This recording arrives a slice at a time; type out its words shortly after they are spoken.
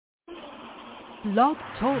Blog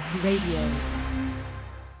Talk Radio.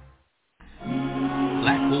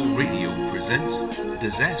 Black Hole Radio presents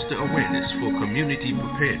Disaster Awareness for Community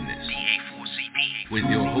Preparedness with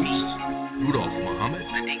your hosts, Rudolph Muhammad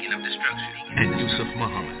and Yusef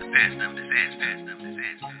Muhammad.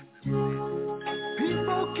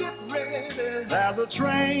 People get ready, there's a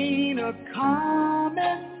train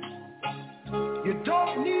a-coming. You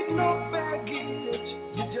don't need no baggage,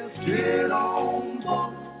 you just get on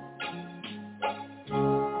board.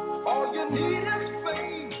 All you need is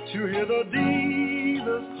faith to hear the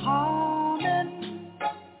dealers humming.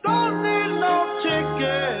 Don't need no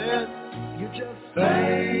ticket, you just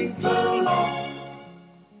thank the Lord.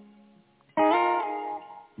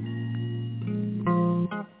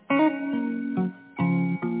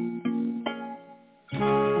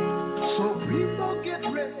 So people get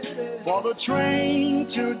ready for the train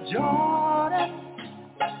to Jordan,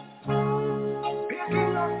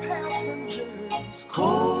 picking up passengers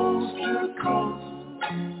coast to coast.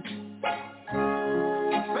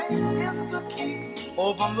 Faith is the key.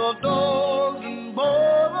 Open the doors and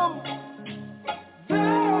board them. There's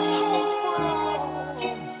hope for all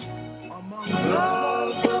among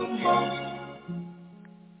those and most.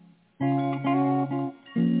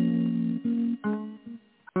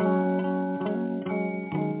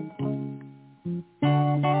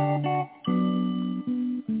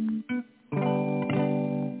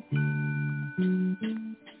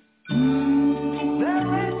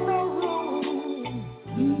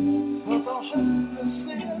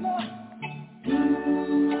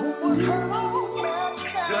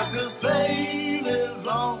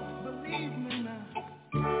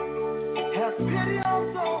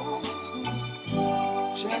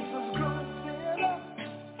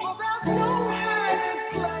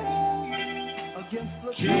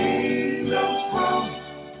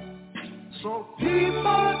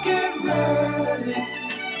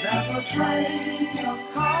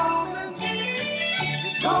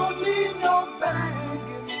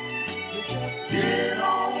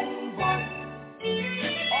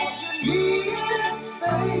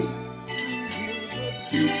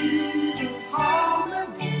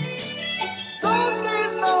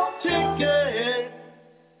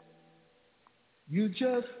 You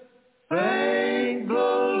just thank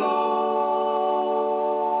the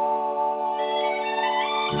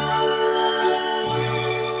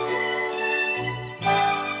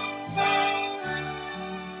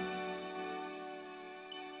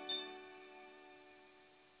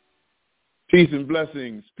Peace and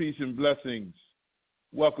blessings, peace and blessings.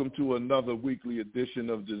 Welcome to another weekly edition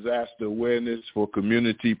of Disaster Awareness for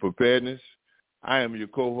Community Preparedness. I am your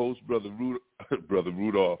co-host, Brother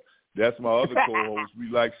Rudolph. That's my other co-host. We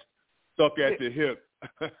like stuck at the hip.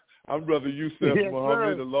 I'm Brother Yusef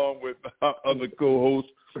Muhammad, along with our other co-host,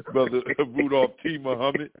 Brother Rudolph T.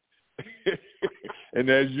 Muhammad. And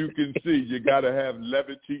as you can see, you got to have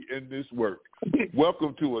levity in this work.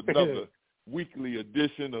 Welcome to another weekly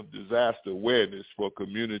edition of Disaster Awareness for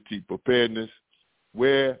Community Preparedness,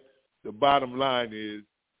 where the bottom line is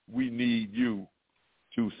we need you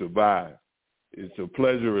to survive. It's a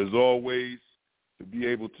pleasure, as always, to be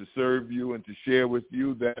able to serve you and to share with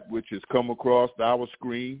you that which has come across our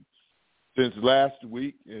screen since last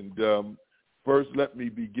week. And first, let me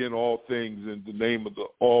begin all things in the name of the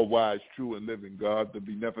all-wise, true, and living God, the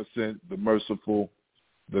beneficent, the merciful,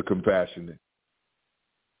 the compassionate,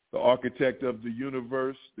 the architect of the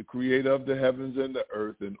universe, the creator of the heavens and the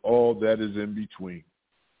earth, and all that is in between.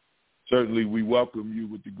 Certainly, we welcome you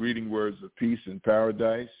with the greeting words of peace and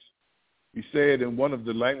paradise. We say it in one of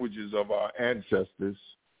the languages of our ancestors,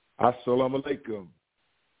 Assalamu alaikum.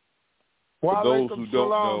 For those who don't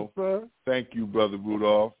know, sir. Thank you, Brother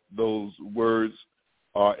Rudolph. Those words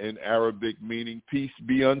are in Arabic, meaning peace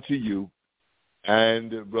be unto you.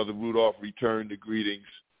 And Brother Rudolph returned the greetings,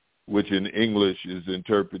 which in English is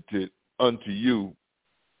interpreted, unto you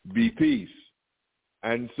be peace.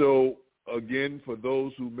 And so, again, for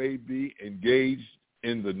those who may be engaged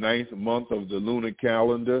in the 9th month of the lunar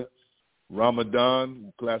calendar, Ramadan,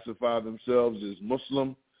 who classify themselves as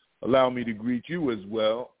Muslim, allow me to greet you as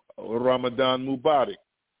well. Ramadan Mubarak.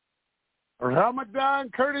 Ramadan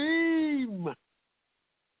Kareem.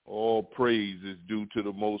 All praise is due to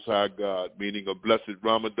the Most High God, meaning a blessed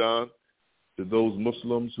Ramadan to those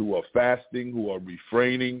Muslims who are fasting, who are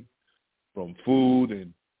refraining from food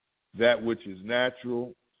and that which is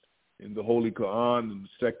natural. In the Holy Quran, in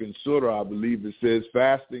the second surah, I believe it says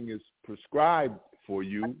fasting is prescribed for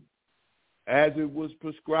you as it was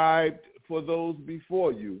prescribed for those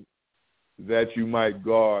before you, that you might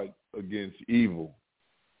guard against evil.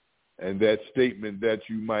 And that statement, that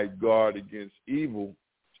you might guard against evil,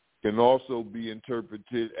 can also be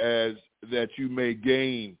interpreted as that you may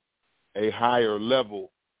gain a higher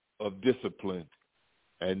level of discipline.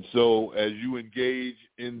 And so as you engage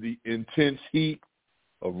in the intense heat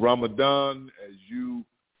of Ramadan, as you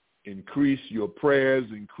increase your prayers,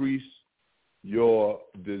 increase your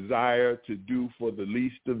desire to do for the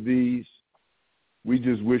least of these, we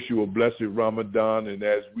just wish you a blessed Ramadan. And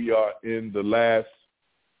as we are in the last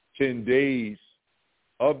 10 days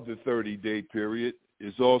of the 30-day period,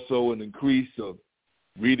 it's also an increase of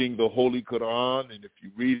reading the Holy Quran. And if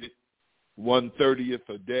you read it 1/30th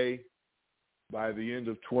a day, by the end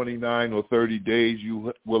of 29 or 30 days,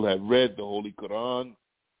 you will have read the Holy Quran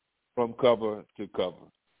from cover to cover.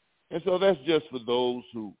 And so that's just for those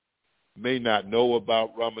who may not know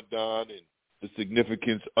about Ramadan and the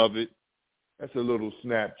significance of it. That's a little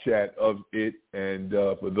Snapchat of it. And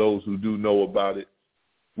for those who do know about it,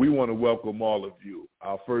 we want to welcome all of you.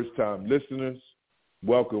 Our first-time listeners,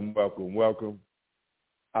 welcome, welcome, welcome.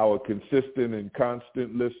 Our consistent and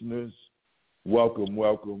constant listeners, welcome,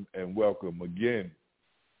 welcome, and welcome again.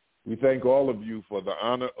 We thank all of you for the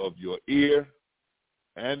honor of your ear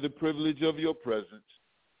and the privilege of your presence.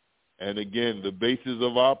 And again, the basis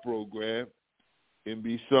of our program can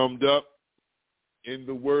be summed up in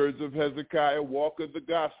the words of Hezekiah Walker, the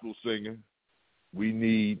gospel singer: we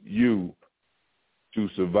need you to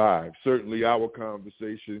survive. Certainly our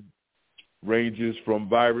conversation ranges from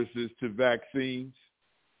viruses to vaccines,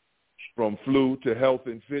 from flu to health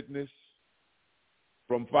and fitness,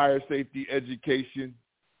 from fire safety education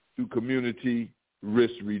to community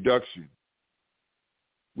risk reduction.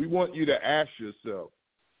 We want you to ask yourself,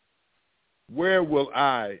 where will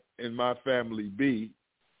I and my family be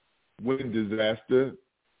when disaster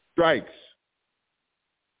strikes?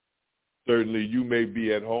 Certainly you may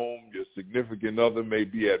be at home, your significant other may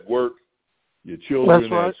be at work, your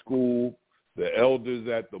children at school, the elders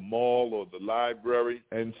at the mall or the library.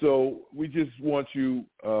 And so we just want you,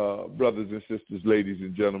 brothers and sisters, ladies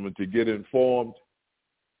and gentlemen, to get informed,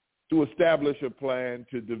 to establish a plan,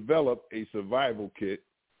 to develop a survival kit,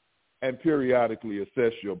 and periodically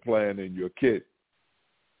assess your plan and your kit.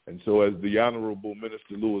 And so as the Honorable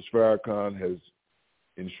Minister Louis Farrakhan has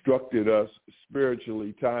instructed us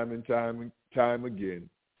spiritually time and time again,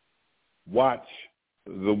 watch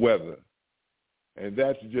the weather. And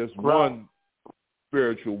that's just one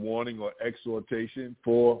spiritual warning or exhortation,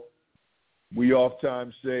 for we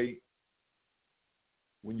oftentimes say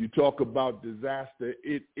when you talk about disaster,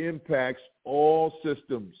 it impacts all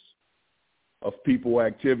systems of people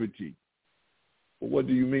activity. Well, what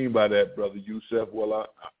do you mean by that, Brother Yusef? Well,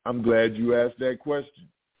 I'm glad you asked that question.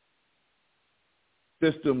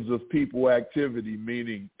 Systems of people activity,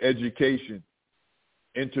 meaning education,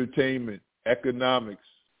 entertainment, economics,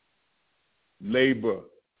 labor,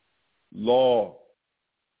 law,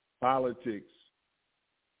 politics,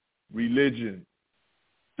 religion,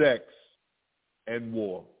 sex, and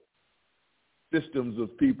war. Systems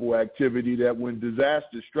of people activity that when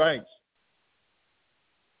disaster strikes,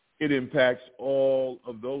 it impacts all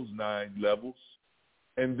of those 9 levels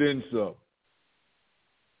and then some.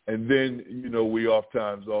 And then, we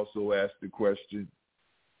oftentimes also ask the question,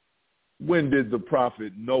 when did the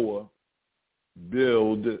prophet Noah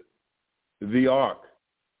build the ark?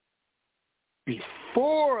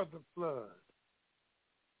 Before the flood.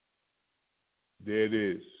 There it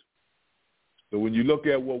is. So when you look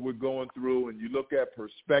at what we're going through and you look at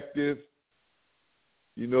perspective,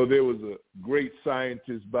 there was a great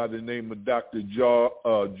scientist by the name of Dr.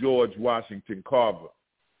 George Washington Carver,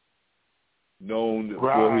 known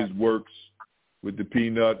for his works with the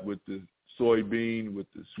peanut, with the soybean, with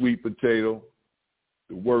the sweet potato,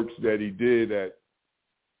 the works that he did at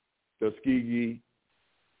Tuskegee.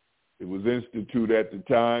 It was institute at the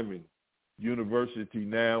time and university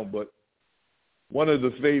now, but one of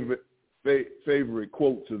the favorite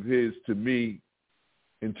quotes of his to me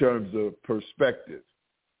in terms of perspective,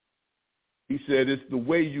 he said, it's the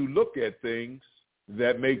way you look at things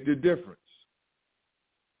that make the difference.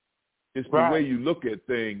 It's the way you look at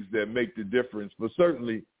things that make the difference. But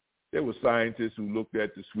certainly there were scientists who looked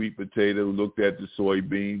at the sweet potato, who looked at the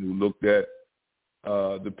soybean, who looked at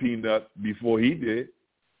the peanut before he did.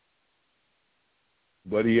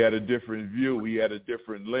 But he had a different view. He had a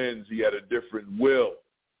different lens. He had a different will.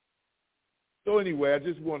 So anyway, I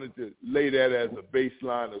just wanted to lay that as a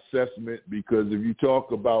baseline assessment, because if you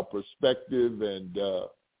talk about perspective and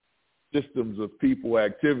systems of people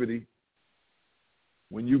activity,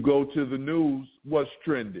 when you go to the news, what's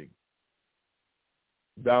trending?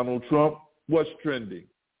 Donald Trump, what's trending?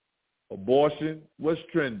 Abortion, what's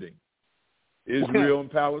trending? Israel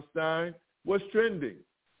and Palestine, what's trending?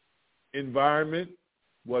 Environment,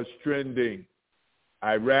 What's trending?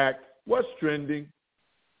 Iraq. What's trending?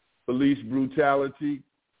 Police brutality.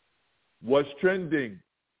 What's trending?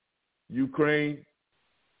 Ukraine.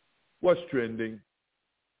 What's trending?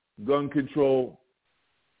 Gun control.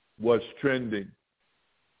 What's trending?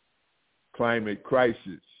 Climate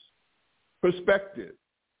crisis. Perspective.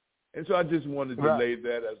 And so I just wanted to lay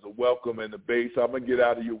that as a welcome and a base. I'm going to get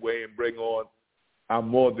out of your way and bring on our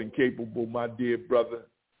more than capable, my dear brother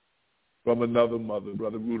from another mother,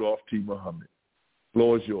 Brother Rudolph T. Muhammad.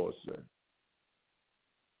 Floor is yours, sir.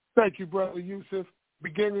 Thank you, Brother Yusef.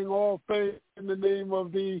 Beginning all faith in the name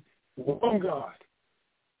of the one God,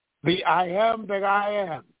 the I am that I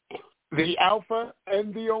am, the Alpha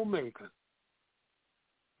and the Omega,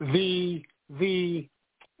 the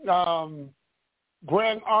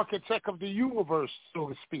grand architect of the universe, so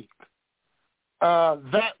to speak,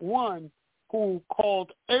 that one who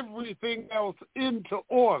called everything else into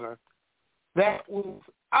order that was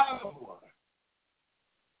out of order.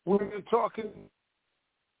 We're talking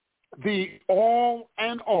the all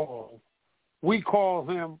and all. We call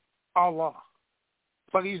him Allah.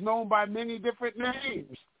 But he's known by many different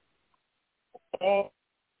names. Some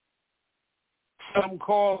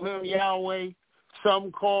call him Yahweh.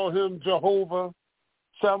 Some call him Jehovah.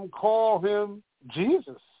 Some call him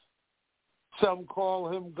Jesus. Some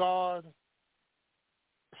call him God.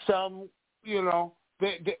 Some,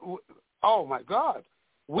 oh my God.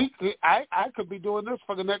 I could be doing this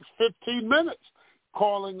for the next 15 minutes,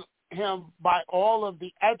 calling him by all of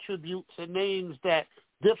the attributes and names that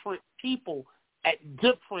different people at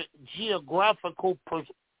different geographical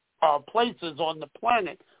places on the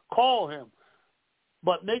planet call him.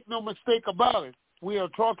 But make no mistake about it, we are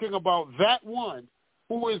talking about that one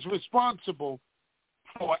who is responsible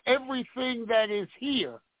for everything that is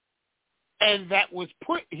here and that was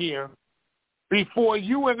put here before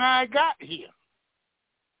you and I got here.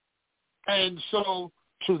 And so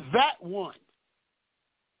to that one,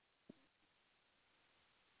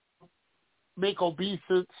 make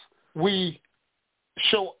obeisance, we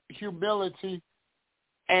show humility,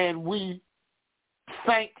 and we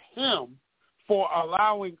thank him for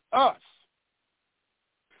allowing us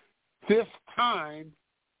this time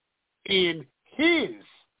in his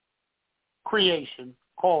creation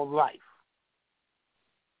called life.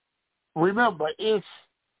 Remember, it's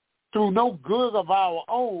through no good of our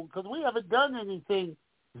own, because we haven't done anything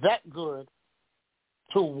that good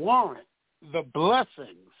to warrant the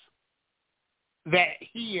blessings that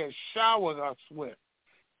he has showered us with.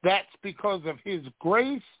 That's because of his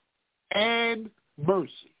grace and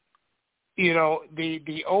mercy.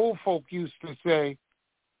 The old folk used to say,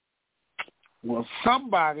 well,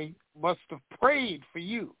 somebody must have prayed for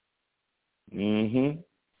you. Mm-hmm.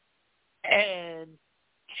 And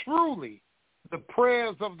truly, the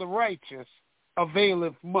prayers of the righteous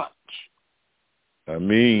availeth much. I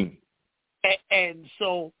mean. And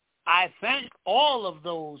so I thank all of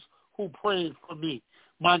those who prayed for me,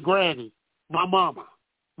 my granny, my mama,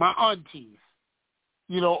 my aunties,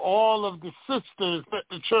 all of the sisters at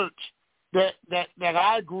the church that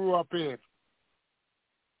I grew up in,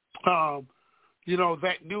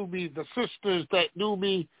 that knew me, the sisters that knew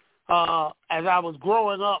me as I was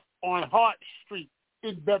growing up on Hart Street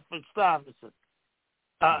in Bedford-Stuyvesant.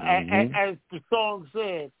 As the song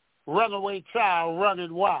said, runaway child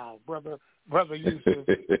running wild, brother Yusef.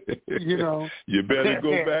 You better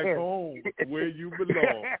go back home where you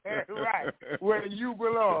belong. Right, where you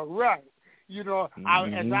belong, right. As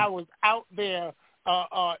I was out there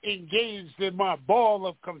engaged in my ball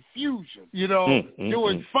of confusion,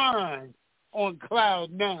 doing fine on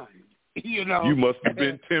cloud 9. You must have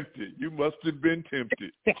been tempted. You must have been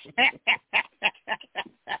tempted.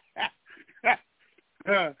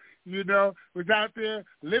 Was out there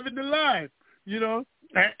living the life,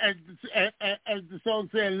 as the song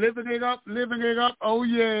said, living it up, oh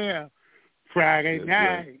yeah, Friday That's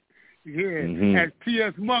night. Right. Yeah, Mm-hmm. As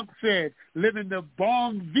T.S. Monk said, living the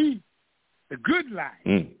bon vie, the good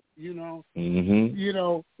life,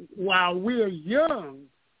 Mm-hmm. While we're young,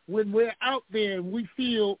 when we're out there and we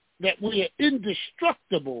feel that we are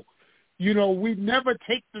indestructible, we never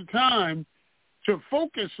take the time to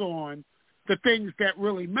focus on the things that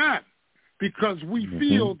really matter, because we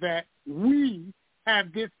feel that we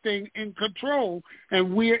have this thing in control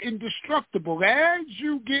and we're indestructible. As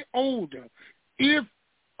you get older, if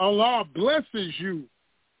Allah blesses you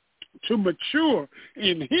to mature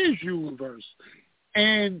in his universe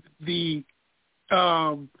and the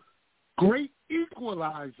great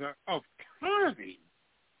equalizer of time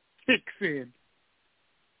kicks in,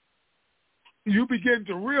 you begin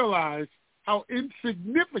to realize how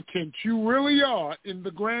insignificant you really are in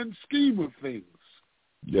the grand scheme of things.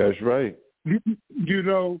 That's right. You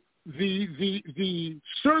know, the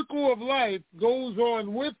circle of life goes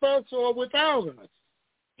on with us or without us.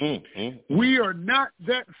 Mm-hmm. We are not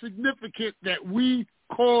that significant that we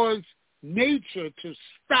cause nature to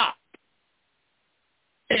stop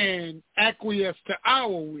and acquiesce to our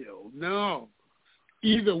will. No.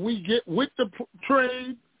 Either we get with the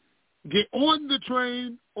train, get on the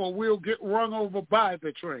train, or we'll get run over by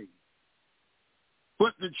the train.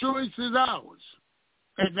 But the choice is ours.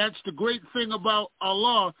 And that's the great thing about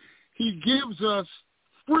Allah. He gives us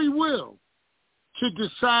free will to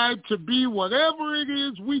decide to be whatever it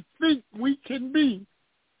is we think we can be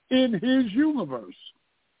in his universe.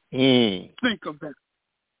 Think of that.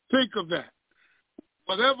 Think of that.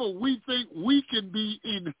 Whatever we think we can be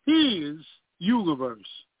in his universe.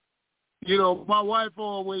 You know, my wife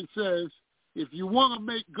always says, if you want to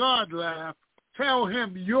make God laugh, tell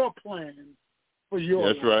him your plan for your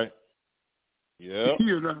life. That's right. Yeah.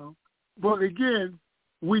 You know. But again,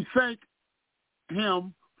 we thank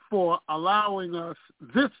him for allowing us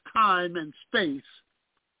this time and space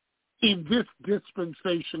in this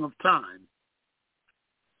dispensation of time.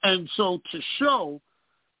 And so to show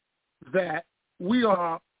that we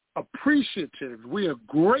are appreciative, we are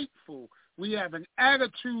grateful, we have an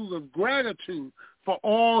attitude of gratitude for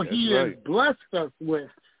all he has blessed us with,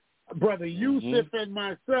 Brother Yusef and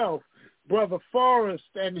myself, Brother Forrest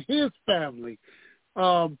and his family,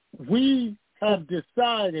 we have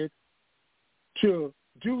decided to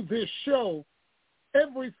do this show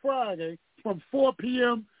every Friday from 4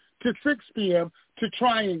 p.m. to 6 p.m. to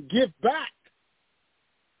try and give back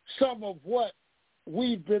some of what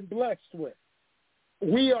we've been blessed with.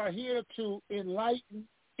 We are here to enlighten,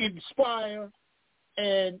 inspire,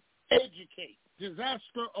 and educate.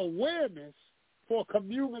 Disaster awareness for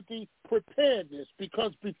community preparedness,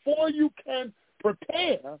 because before you can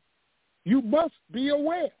prepare, you must be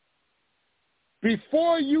aware.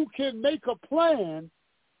 Before you can make a plan,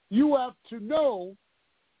 you have to know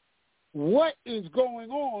what is going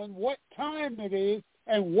on, what time it is,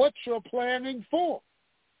 and what you're planning for.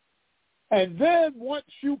 And then once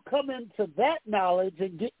you come into that knowledge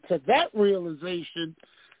and get to that realization,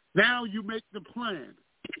 now you make the plan.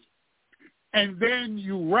 And then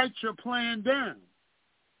you write your plan down.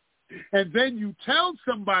 And then you tell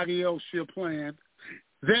somebody else your plan.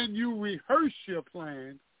 Then you rehearse your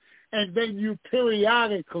plan. And then you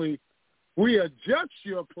periodically readjust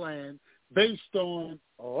your plan based on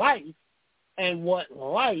life and what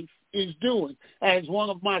life is doing. As one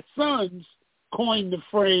of my sons coined the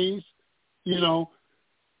phrase, you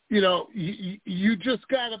just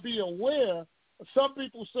got to be aware. Some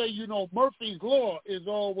people say, Murphy's Law is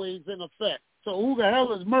always in effect. So who the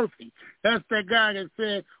hell is Murphy? That's that guy that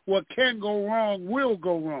said what can go wrong will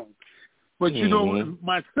go wrong. But,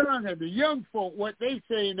 my son and the young folk, what they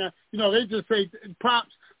say now, they just say, Pops,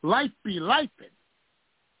 life be lifing.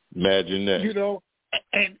 Imagine that.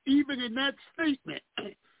 And even in that statement,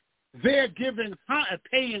 they're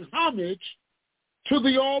paying homage to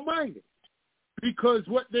the Almighty. Because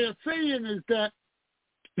what they're saying is that,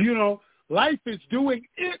 life is doing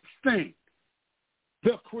its thing.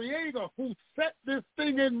 The Creator who set this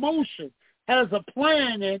thing in motion has a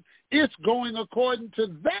plan, and it's going according to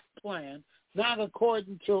that plan, not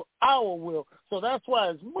according to our will. So that's why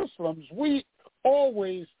as Muslims, we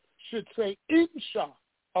always should say, Inshallah.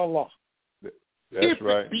 That's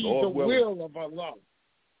right. If it be the will of Allah,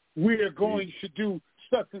 we are going to do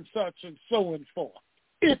such and such and so and forth.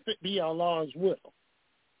 If it be Allah's will.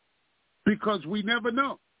 Because we never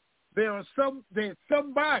know. There's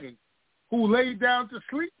somebody who laid down to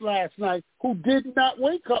sleep last night who did not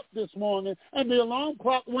wake up this morning, and the alarm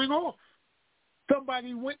clock went off.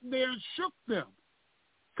 Somebody went in there and shook them.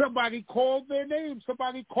 Somebody called their name.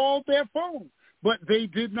 Somebody called their phone. But they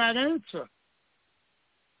did not answer.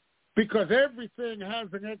 Because everything has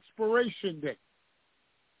an expiration date.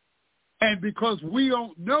 And because we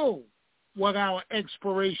don't know what our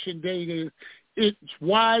expiration date is, it's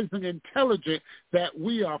wise and intelligent that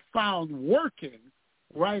we are found working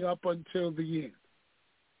right up until the end.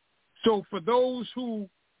 So for those who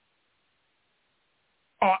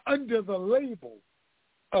are under the label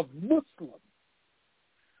of Muslim,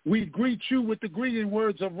 we greet you with the greeting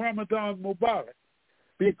words of Ramadan Mubarak,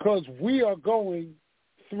 because we are going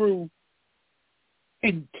through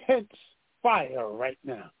intense fire right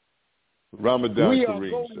now. Ramadan we are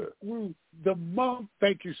Kareem, going sir. through the month,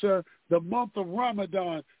 thank you, sir, the month of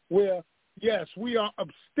Ramadan, where, yes, we are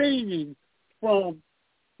abstaining from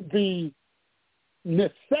the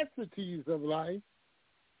necessities of life,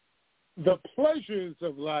 the pleasures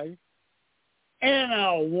of life, and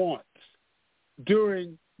our wants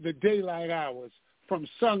during the daylight hours from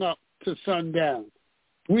sunup to sundown.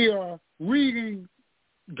 We are reading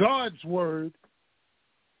God's word,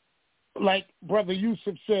 like Brother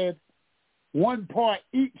Yusef said, one part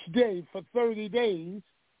each day for 30 days.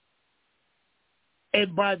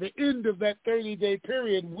 And by the end of that 30-day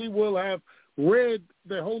period, we will have read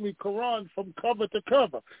the Holy Quran from cover to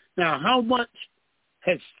cover. Now, how much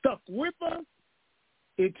has stuck with us?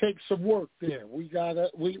 It takes some work there. We got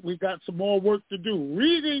some more work to do.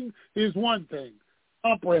 Reading is one thing.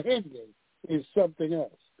 Comprehending is something else.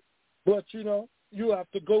 But, you have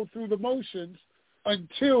to go through the motions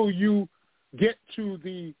until you get to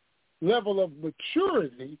the level of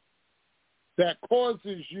maturity that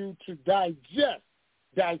causes you to digest,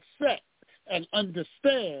 dissect, and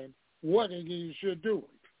understand what it is you're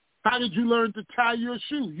doing. How did you learn to tie your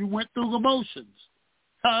shoe? You went through the motions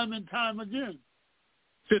time and time again.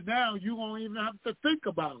 So now you won't even have to think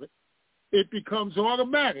about it. It becomes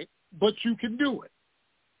automatic, but you can do it.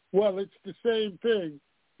 Well, it's the same thing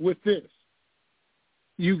with this.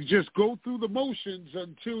 You just go through the motions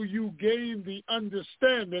until you gain the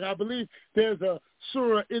understanding. I believe there's a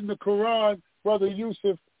surah in the Quran, Brother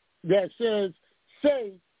Yusef, that says,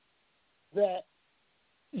 say that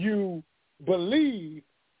you believe,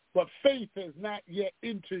 but faith has not yet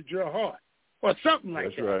entered your heart, or something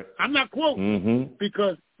like that. Right. I'm not quoting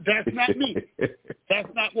because that's not me.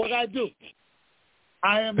 That's not what I do.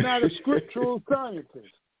 I am not a scriptural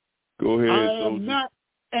scientist. Go ahead. I am not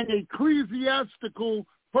an ecclesiastical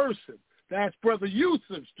person. That's Brother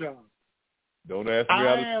Yusef's job. Don't ask me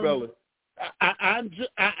how to spell it.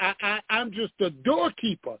 I'm just a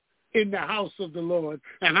doorkeeper in the house of the Lord,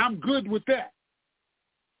 and I'm good with that.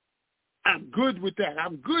 I'm good with that.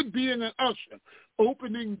 I'm good being an usher,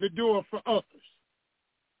 opening the door for others.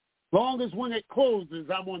 Long as when it closes,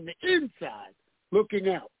 I'm on the inside looking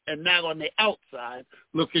out and not on the outside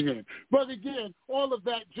looking in. But again, all of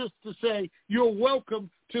that just to say you're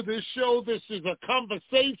welcome to this show. This is a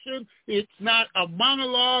conversation. It's not a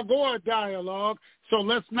monologue or a dialogue, so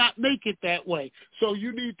let's not make it that way. So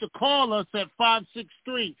you need to call us at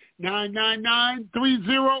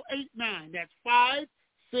 563-999-3089. That's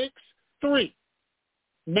 563-999-3089.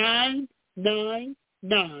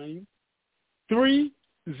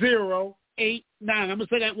 I'm going to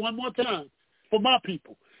say that one more time for my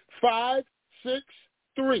people.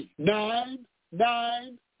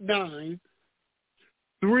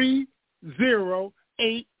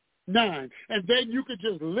 563-999-3089. And then you could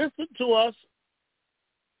just listen to us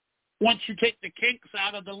once you take the kinks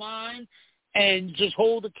out of the line and just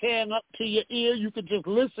hold the can up to your ear. You could just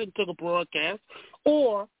listen to the broadcast.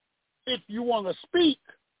 Or if you want to speak,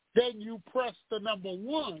 then you press the number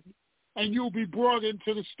 1 and you'll be brought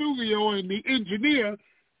into the studio, and the engineer,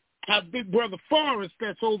 our big brother Forrest,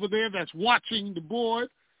 that's over there, that's watching the board,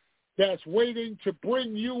 that's waiting to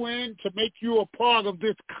bring you in to make you a part of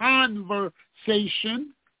this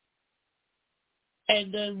conversation.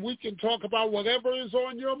 And then we can talk about whatever is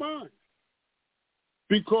on your mind.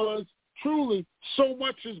 Because truly, so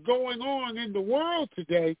much is going on in the world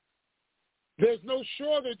today, there's no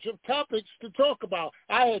shortage of topics to talk about.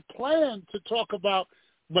 I had planned to talk about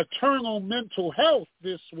maternal mental health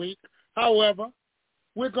this week. However,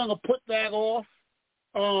 we're going to put that off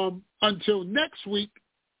until next week,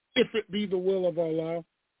 if it be the will of Allah,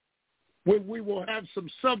 when we will have some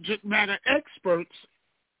subject matter experts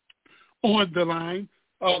on the line.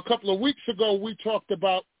 A couple of weeks ago, we talked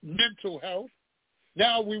about mental health.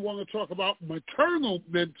 Now we want to talk about maternal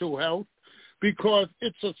mental health, because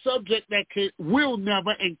it's a subject that will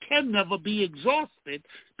never and can never be exhausted,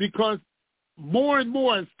 because more and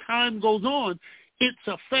more as time goes on, it's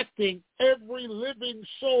affecting every living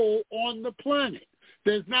soul on the planet.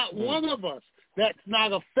 There's not one of us that's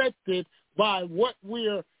not affected by what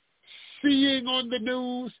we're seeing on the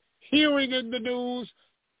news, hearing in the news,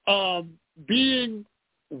 being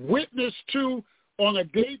witness to on a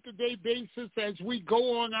day-to-day basis as we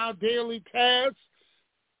go on our daily tasks.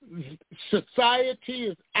 Society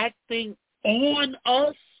is acting on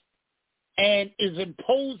us and is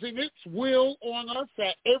imposing its will on us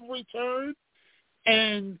at every turn.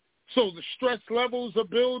 And so the stress levels are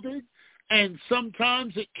building, and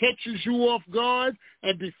sometimes it catches you off guard,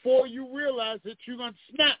 and before you realize it, you're going to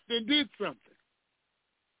snap and did something.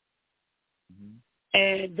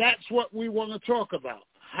 And that's what we want to talk about,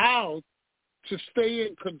 how to stay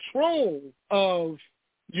in control of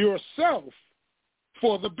yourself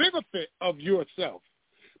for the benefit of yourself,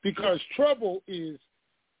 because trouble is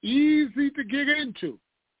easy to get into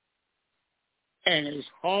and it's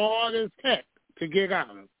hard as heck to get out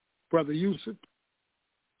of. Brother Yusef?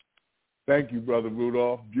 Thank you, Brother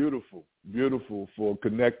Rudolph. Beautiful, beautiful for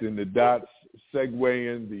connecting the dots,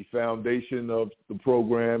 segueing the foundation of the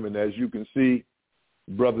program. And as you can see,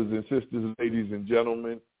 brothers and sisters, ladies and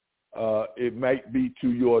gentlemen, it might be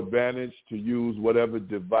to your advantage to use whatever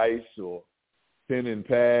device or pen and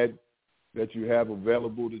pad that you have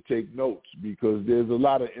available to take notes, because there's a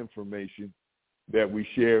lot of information that we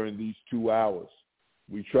share in these 2 hours.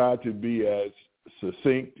 We try to be as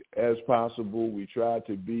succinct as possible. We try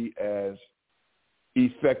to be as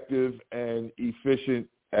effective and efficient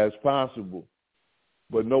as possible.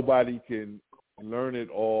 But nobody can learn it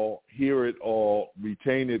all, hear it all,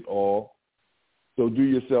 retain it all. So do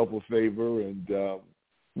yourself a favor and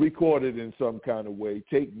record it in some kind of way.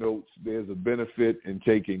 Take notes. There's a benefit in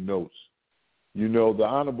taking notes. You know, the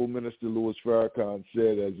Honorable Minister Louis Farrakhan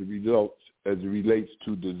said as it relates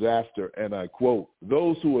to disaster, and I quote,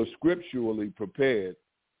 "Those who are scripturally prepared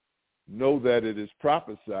know that it is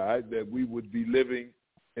prophesied that we would be living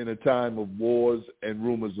in a time of wars and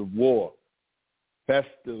rumors of war,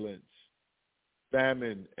 pestilence,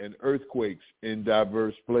 famine, and earthquakes in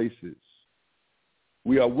diverse places.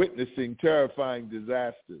 We are witnessing terrifying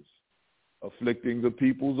disasters afflicting the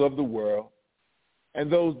peoples of the world, and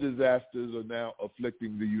those disasters are now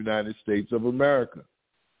afflicting the United States of America.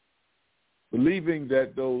 Believing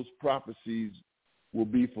that those prophecies will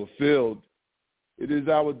be fulfilled, it is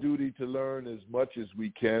our duty to learn as much as we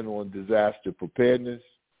can on disaster preparedness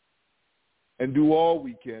and do all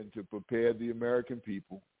we can to prepare the American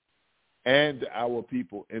people and our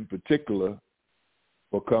people in particular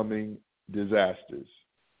for coming disasters."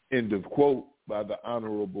 End of quote by the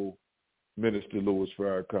Honorable Minister Louis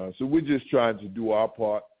Farrakhan. So we're just trying to do our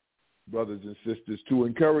part, brothers and sisters, to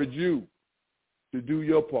encourage you to do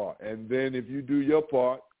your part. And then if you do your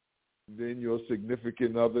part, then your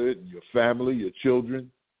significant other, your family, your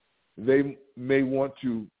children, they may want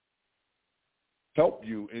to help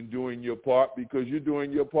you in doing your part, because you're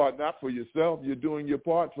doing your part not for yourself, you're doing your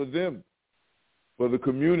part for them, for the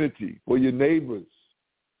community, for your neighbors.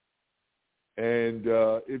 And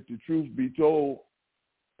if the truth be told,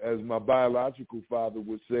 as my biological father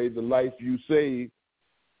would say, the life you save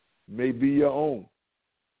may be your own.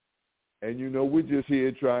 And, you know, we're just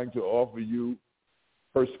here trying to offer you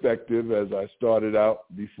perspective, as I started out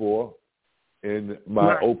before in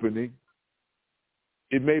my opening.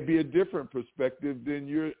 It may be a different perspective than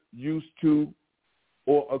you're used to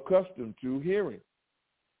or accustomed to hearing.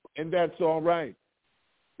 And that's all right.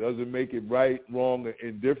 Doesn't make it right, wrong, or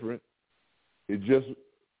indifferent.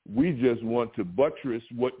 We just want to buttress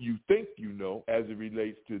what you think you know as it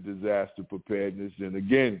relates to disaster preparedness. And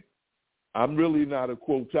again, I'm really not a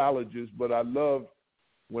quotologist, but I love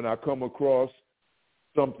when I come across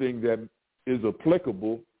something that is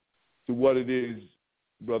applicable to what it is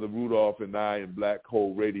Brother Rudolph and I and Black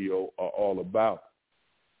Hole Radio are all about.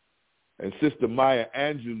 And Sister Maya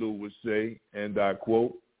Angelou would say, and I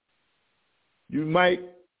quote, "You might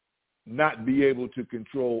not be able to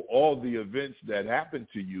control all the events that happen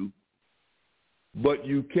to you, but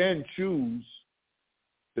you can choose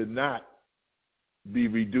to not be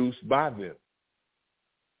reduced by them."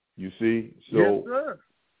 You see? So yes,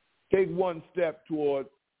 take one step toward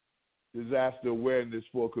disaster awareness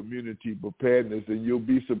for community preparedness, and you'll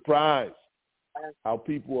be surprised how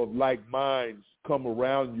people of like minds come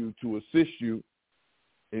around you to assist you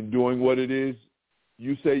in doing what it is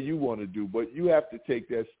you say you want to do. But you have to take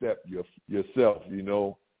that step yourself, you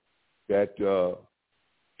know, that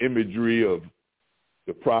imagery of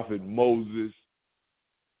the prophet Moses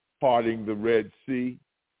parting the Red Sea.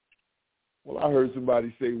 Well, I heard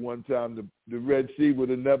somebody say one time the Red Sea would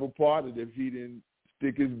have never parted if he didn't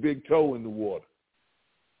stick his big toe in the water.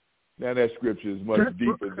 Now, that scripture is much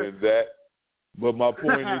deeper than that. But my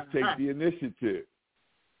point is, take the initiative.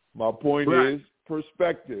 My point is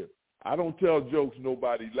perspective. I don't tell jokes,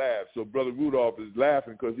 nobody laughs. So Brother Rudolph is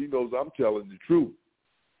laughing because he knows I'm telling the truth.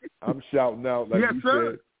 I'm shouting out, like you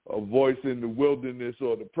said, a voice in the wilderness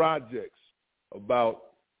or the projects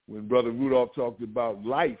about when Brother Rudolph talked about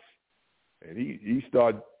life. And he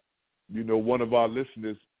started, you know, one of our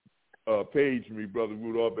listeners paged me, Brother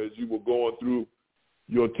Rudolph, as you were going through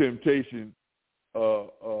your temptation body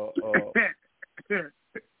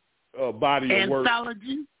of work.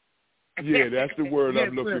 Anthology? Yeah, that's the word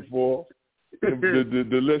I'm looking for.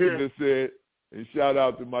 The listener said, and shout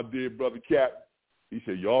out to my dear brother Cap, he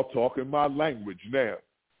said, "Y'all talking my language now."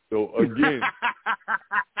 So again,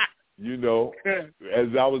 you know,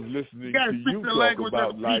 as I was listening to you talk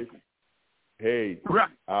about life, hey,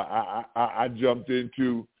 I jumped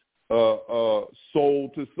into soul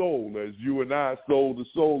to soul, as you and I, soul to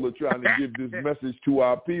soul, are trying to give this message to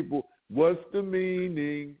our people. What's the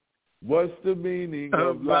meaning What's the meaning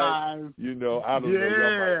of life? You know, I don't know.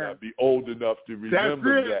 Y'all might not be old enough to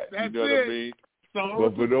remember that. You know what I mean?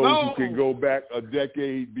 But for those who can go back a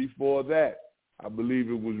decade before that, I believe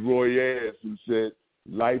it was Roy Ayers who said,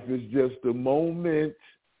 life is just a moment.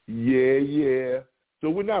 Yeah, yeah. So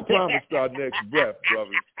we're not promised our next breath,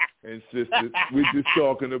 brothers and sisters. We're just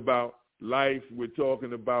talking about life. We're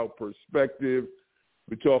talking about perspective.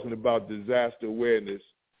 We're talking about disaster awareness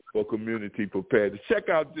for community preparedness. Check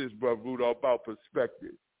out this, Brother Rudolph, about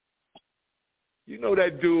perspective. You know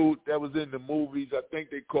that dude that was in the movies, I think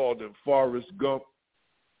they called him Forrest Gump.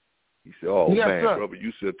 He said, brother,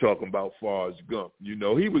 you said talking about Forrest Gump. You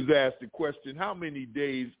know, he was asked the question, how many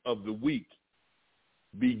days of the week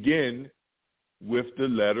begin with the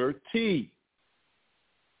letter T?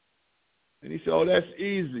 And he said, oh, that's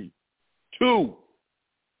easy. 2,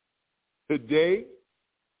 today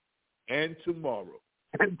and tomorrow.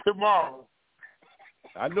 And tomorrow.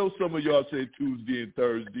 I know some of y'all say Tuesday and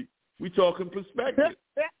Thursday. We talking perspective.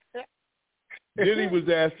 Then he was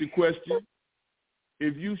asked the question,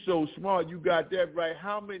 if you so smart, you got that right,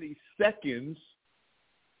 how many seconds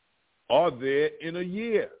are there in a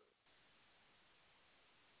year?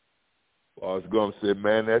 I was going to say,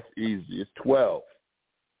 man, that's easy. It's 12.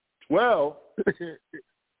 12?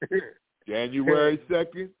 January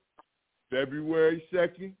 2nd, February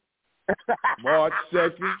 2nd, March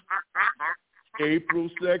 2nd, April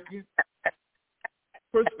 2nd.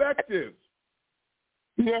 Perspective.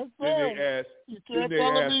 Yes, sir. Then they asked, you can't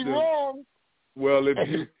tell me wrong. Well, if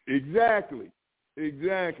you exactly.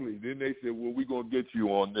 Then they said, well, we're going to get you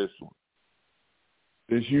on this one.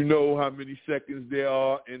 Since you know how many seconds there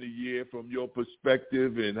are in a year from your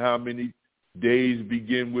perspective and how many days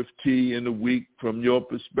begin with T in a week from your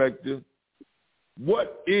perspective,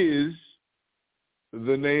 what is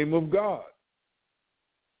the name of God?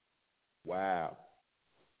 Wow.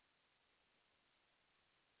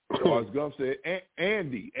 So I was going to say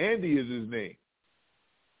Andy. Andy is his name.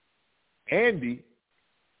 Andy,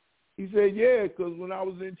 he said, yeah, because when I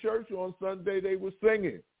was in church on Sunday, they were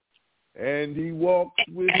singing. And he walks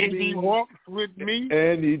with me. And he walks with me.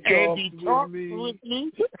 And he talks with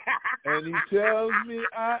me. And he tells me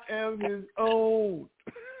I am his own.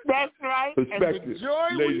 That's right. Perspective. And the joy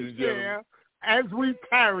we share as we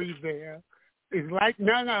tarry there is like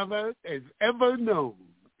none other has ever known.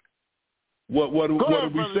 What are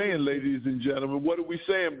we saying, ladies and gentlemen? What are we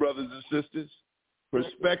saying, brothers and sisters?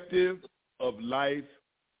 Perspective of life.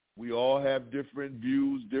 We all have different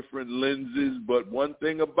views, different lenses, but one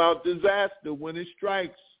thing about disaster, when it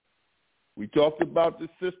strikes, we talked about the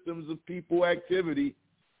systems of people activity,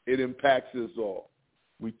 it impacts us all.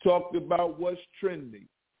 We talked about what's trending,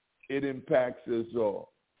 it impacts us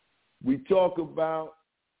all. We talk about,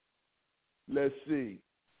 let's see,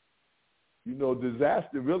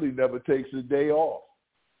 disaster really never takes a day off.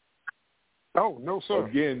 Oh, no, sir.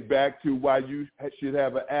 Again, back to why you should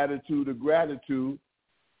have an attitude of gratitude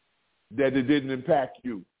that it didn't impact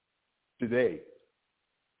you today.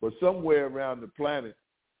 But somewhere around the planet,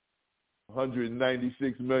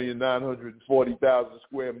 196,940,000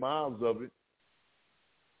 square miles of it,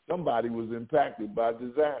 somebody was impacted by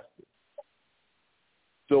disaster.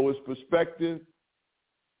 So it's perspective,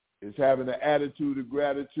 it's having an attitude of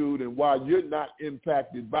gratitude, and while you're not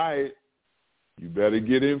impacted by it, you better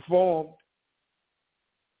get informed.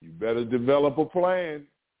 You better develop a plan.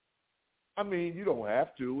 I mean, you don't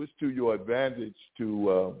have to. It's to your advantage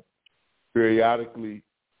to periodically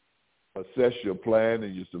assess your plan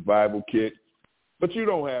and your survival kit. But you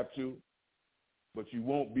don't have to. But you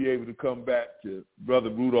won't be able to come back to Brother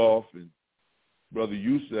Rudolph and Brother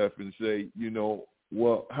Yusef and say,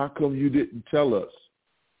 well, how come you didn't tell us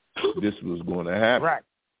this was going to happen? Right.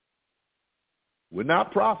 We're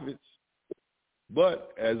not prophets.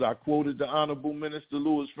 But as I quoted the Honorable Minister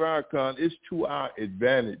Louis Farrakhan, it's to our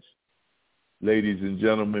advantage, ladies and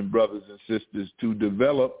gentlemen, brothers and sisters, to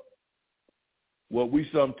develop what we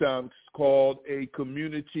sometimes call a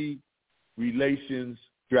community relations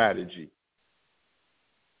strategy.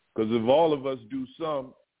 Because if all of us do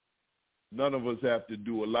some, none of us have to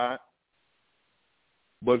do a lot.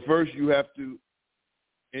 But first you have to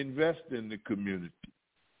invest in the community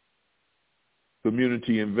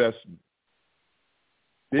investment.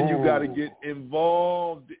 Then you got to get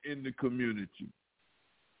involved in the community.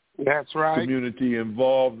 That's right. Community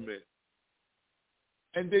involvement.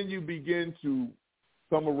 And then you begin to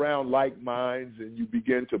come around like minds and you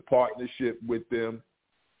begin to partnership with them.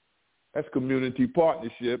 That's community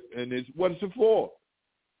partnership. And what is it for?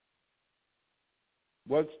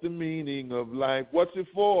 What's the meaning of life? What's it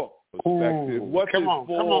for? Perspective. What's it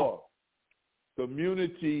for?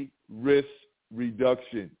 Community risk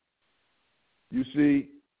reduction. You see,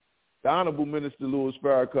 the Honorable Minister Louis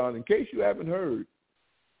Farrakhan, in case you haven't heard,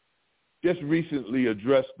 just recently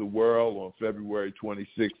addressed the world on February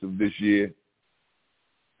 26th of this year,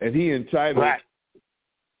 and he entitled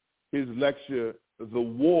his lecture, "The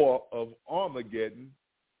War of Armageddon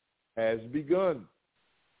Has Begun."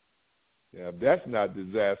 Now, if that's not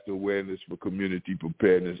disaster awareness for community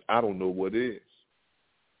preparedness, I don't know what is.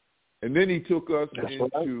 And then he took us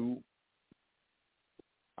into,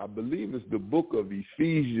 I believe it's the book of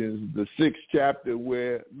Ephesians, the 6th chapter,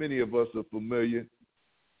 where many of us are familiar.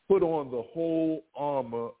 Put on the whole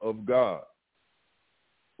armor of God.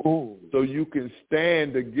 Ooh. So you can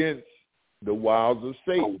stand against the wiles of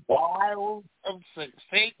Satan. The wiles of Satan.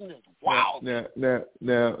 Satan is wild.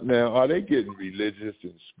 Now, are they getting religious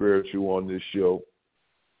and spiritual on this show?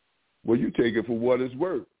 Well, you take it for what it's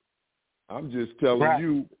worth. I'm just telling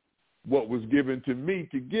you what was given to me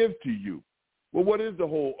to give to you. Well, what is the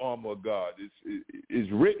whole armor of God?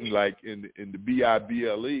 It's written like in the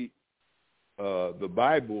Bible, the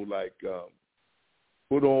Bible, like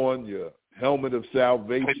put on your helmet of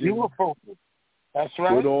salvation. That's right.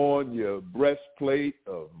 Put on your breastplate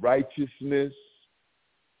of righteousness.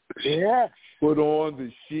 Yes. Put on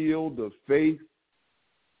the shield of faith,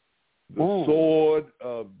 the sword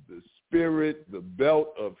of the Spirit, the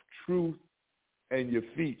belt of truth, and your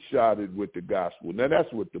feet shodded with the gospel. Now,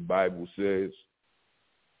 that's what the Bible says.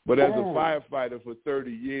 But as a firefighter for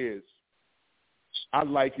 30 years, I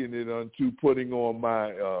liken it unto putting on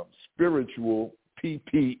my spiritual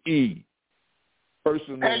PPE,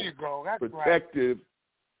 personal there you go. That's protective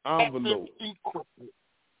envelope.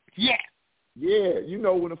 Yeah. Yeah, you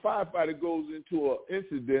know, when a firefighter goes into an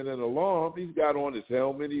incident, an alarm, he's got on his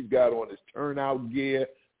helmet, he's got on his turnout gear,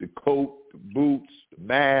 the coat, the boots, the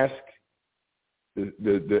mask,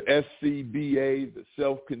 the SCBA, the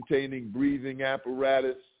self-containing breathing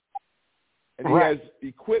apparatus. And he has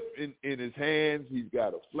equipment in his hands. He's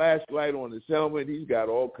got a flashlight on his helmet. He's got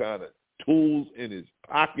all kind of tools in his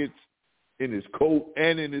pockets, in his coat,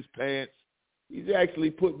 and in his pants. He's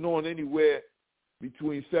actually putting on anywhere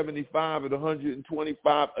between 75 and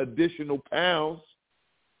 125 additional pounds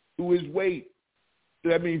to his weight. So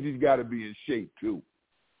that means he's got to be in shape, too,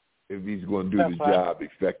 if he's going to do the job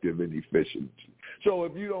effective and efficient. So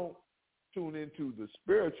if you don't tune into the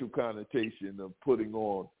spiritual connotation of putting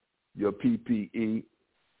on your PPE,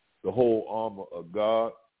 the whole armor of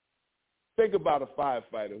God, think about a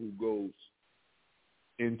firefighter who goes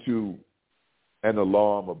into an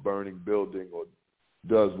alarm, a burning building, or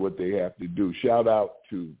does what they have to do. Shout out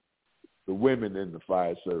to the women in the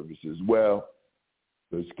fire service as well.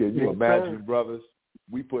 Because can you imagine, brothers,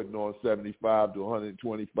 we putting on 75 to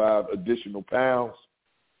 125 additional pounds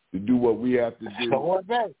to do what we have to do.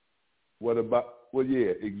 What about, well,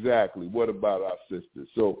 yeah, exactly. What about our sisters?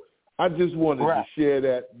 So I just wanted to share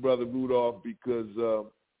that, Brother Rudolph, because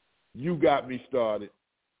you got me started.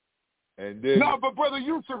 And then, no, but Brother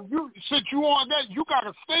Yusef, since you on that, you got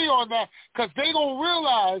to stay on that, because they don't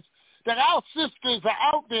realize that our sisters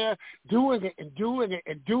are out there doing it and doing it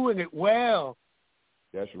and doing it well.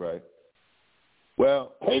 That's right.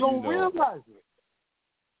 Well, they don't realize it.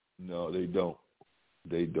 No, they don't.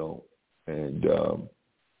 They don't. And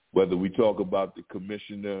whether we talk about the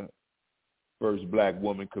commissioner, first black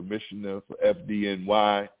woman commissioner for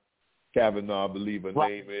FDNY, Kavanaugh, I believe her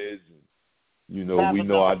name is, and, you know, Kavanaugh, we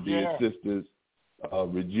know our dear sisters,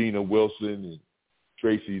 Regina Wilson and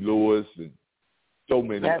Tracy Lewis and so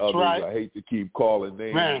many others. I hate to keep calling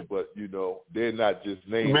names, but, you know, they're not just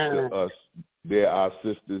names to us. They're our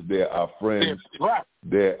sisters. They're our friends.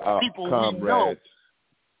 They're our people comrades.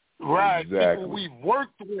 Exactly. People we've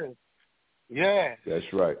worked with. Yeah. That's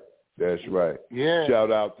right. That's right. Yeah.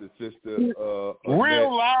 Shout out to Sister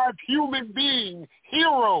real live human beings,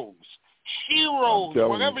 heroes,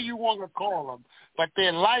 whatever you want to call them, but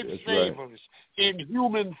they're lifesavers in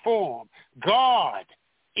human form. God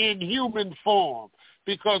in human form.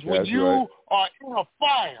 Because when you are in a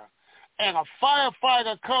fire and a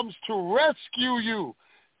firefighter comes to rescue you,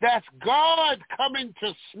 that's God coming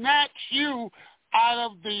to snatch you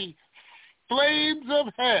out of the flames of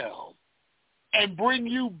hell and bring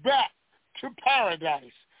you back to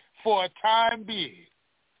paradise for a time being.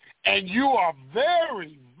 And you are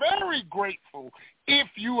very, very grateful if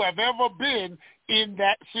you have ever been in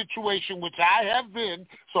that situation, which I have been,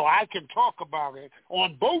 so I can talk about it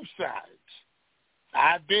on both sides.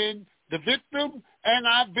 I've been the victim and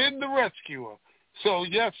I've been the rescuer. So,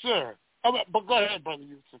 yes, sir. But go ahead, Brother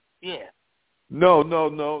Yusef. Yeah. No.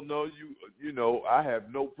 You know, I have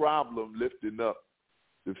no problem lifting up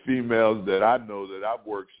the females that I know that I've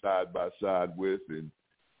worked side by side with and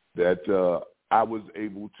that I was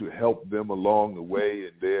able to help them along the way,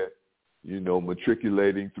 and they're,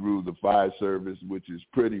 matriculating through the fire service, which is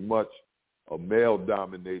pretty much a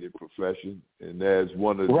male-dominated profession. And as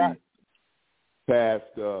one of the past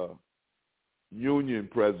union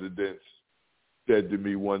presidents said to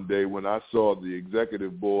me one day when I saw the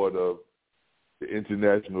executive board of the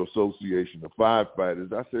International Association of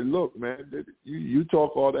Firefighters, I said, look, man, you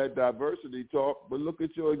talk all that diversity talk, but look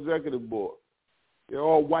at your executive board. They're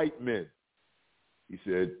all white men. He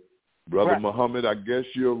said, Brother Muhammad, I guess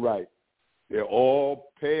you're right. They're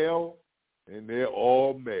all pale and they're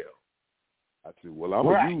all male. I said, well, I'm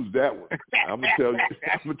going to use that one. I'm going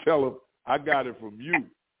to tell them I got it from you.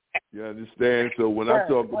 You understand? So when I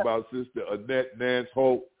talk about Sister Annette Nance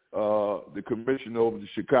Hope, the commissioner over the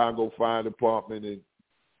Chicago Fire Department, and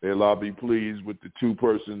they'll all be pleased with the 2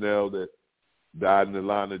 personnel that died in the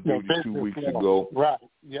line of duty 2 weeks ago.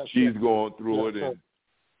 Yes, she's going through it, and,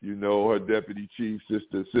 her deputy chief,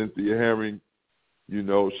 Sister Cynthia Herring,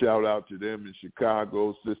 shout out to them in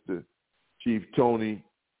Chicago, Sister Chief Tony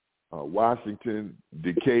Washington,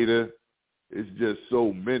 Decatur. It's just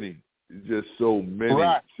so many.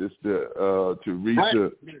 Sister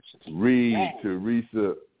Teresa Reed,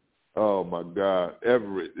 Teresa, oh my God,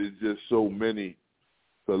 Everett. It's just so many.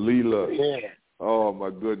 Kalila, oh my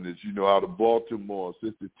goodness, out of Baltimore.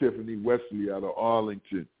 Sister Tiffany Wesley out of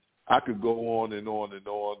Arlington. I could go on and on and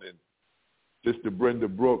on. And Sister Brenda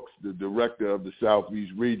Brooks, the director of the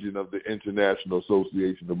Southeast region of the International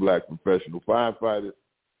Association of Black Professional Firefighters,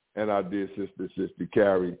 and our dear Sister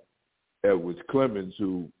Carrie Edwards Clemens,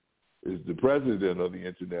 who is the president of the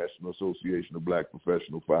International Association of Black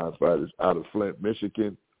Professional Firefighters out of Flint,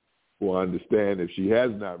 Michigan, who I understand if she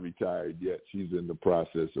has not retired yet, she's in the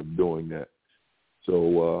process of doing that.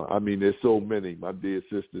 So, there's so many. My dear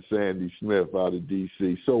Sister Sandy Smith out of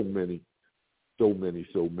D.C., so many. So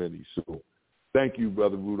thank you,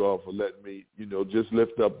 Brother Rudolph, for letting me, just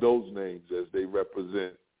lift up those names as they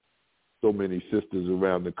represent so many sisters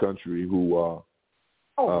around the country who are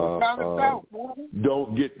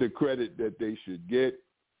don't get the credit that they should get.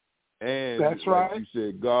 And that's like you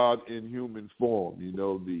said, God in human form.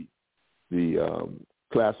 The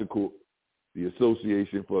classical, the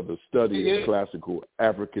Association for the Study of Classical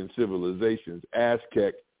African Civilizations,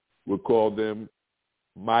 ASCAC, would call them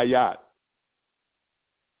Mayat.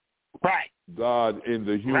 Right. God in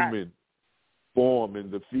the human form,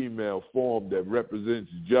 in the female form that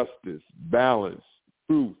represents justice, balance,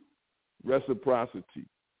 truth, reciprocity.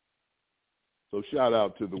 So shout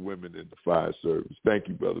out to the women in the fire service. Thank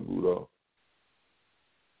you, Brother Rudolph.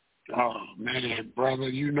 Oh man, brother,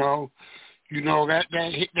 that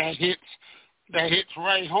hits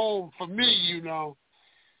right home for me.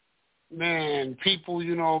 Man, people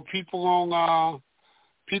gonna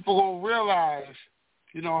realize,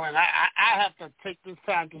 and I have to take this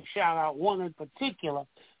time to shout out one in particular.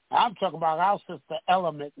 I'm talking about our sister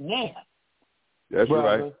Element Nair. That's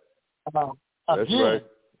brother. right. That's again, right.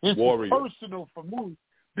 It's Warrior. Personal for me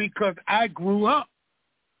because I grew up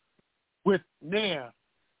with Nair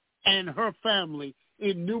and her family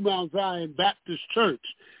in New Mount Zion Baptist Church,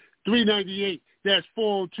 398-402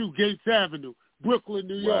 Gates Avenue, Brooklyn,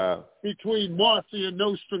 New York, between Marcy and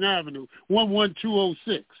Nostrand Avenue,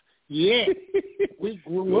 11206. Yeah, we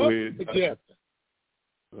grew up together.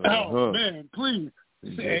 Oh, man, please.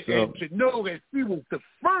 And to know that she was the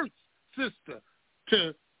first sister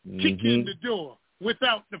to kick in the door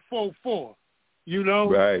without the 4-4,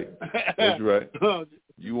 Right. That's right.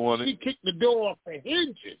 You want it? She kicked the door off the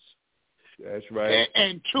hinges. That's right.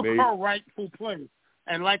 And took her rightful place.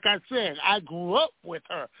 And like I said, I grew up with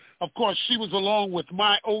her. Of course, she was along with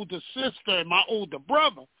my older sister and my older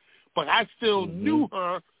brother, but I still knew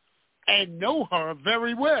her and know her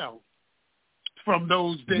very well from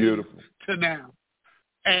those days to now.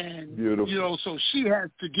 And, so she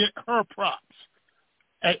has to get her props,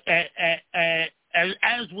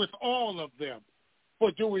 as with all of them,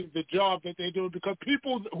 for doing the job that they do, because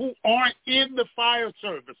people who aren't in the fire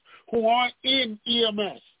service, who aren't in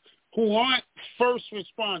EMS, who aren't first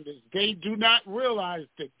responders, they do not realize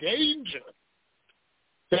the danger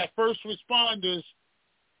that first responders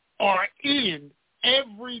are in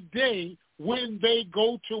every day when they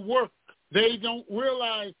go to work. They don't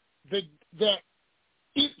realize that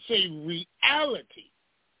it's a reality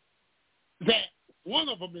that one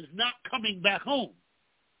of them is not coming back home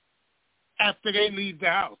after they leave the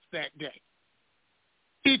house that day.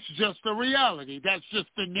 It's just a reality. That's just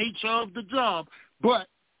the nature of the job. But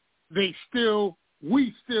we still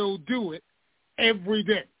do it every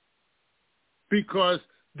day because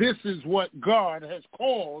this is what God has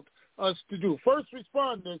called us to do. First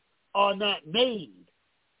responders are not made.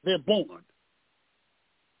 They're born.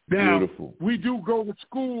 Now, beautiful. We do go to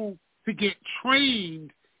school to get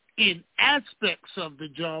trained in aspects of the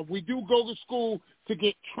job. We do go to school to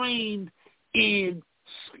get trained in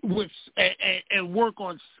and work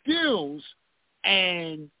on skills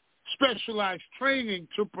and specialized training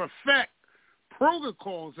to perfect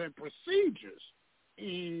protocols and procedures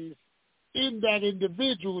is in that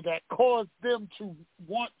individual that caused them to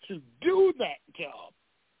want to do that job.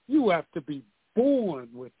 You have to be born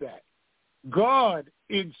with that. God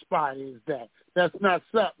inspires that. That's not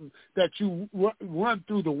something that you run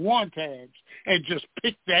through the wantage and just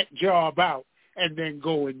pick that job out and then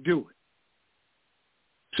go and do it.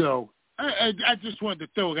 So I just wanted to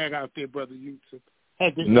throw that out there, Brother Yusef.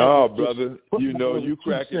 No, brother, you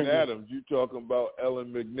cracking Adams. You talking about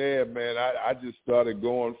Ellen McNair, man. I just started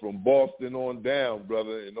going from Boston on down,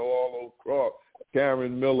 brother, and all across.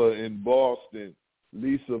 Karen Miller in Boston,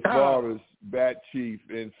 Lisa Forrest, Bat Chief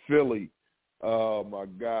in Philly. Oh, my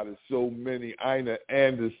God, there's so many. Ina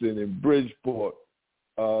Anderson in Bridgeport,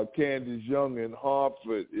 Candace Young in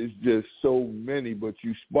Hartford. It's just so many, but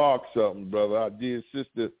you sparked something, brother. Our dear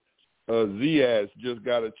sister Ziaz just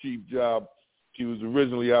got a chief job. She was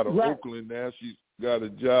originally out of Oakland. Now she's got a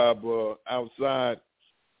job outside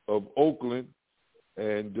of Oakland,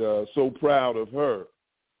 and so proud of her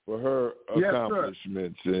for her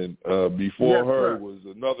accomplishments. Sir. And before her was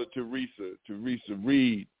another Teresa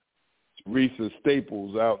Reed, Teresa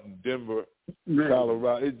Staples out in Denver,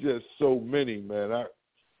 Colorado. It's just so many, man.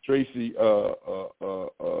 Tracy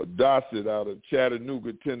Dossett out of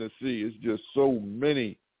Chattanooga, Tennessee. It's just so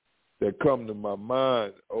many that come to my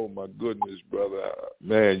mind. Oh, my goodness, brother.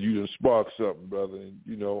 Man, you done sparked something, brother. And,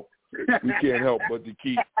 we can't help but to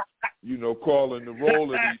keep, calling the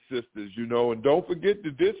roll of these sisters, and don't forget the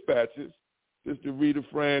dispatches. Sister Rita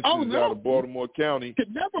Francis out of Baltimore County,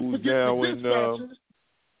 who's now in Memphis,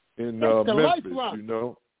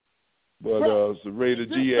 But Zareda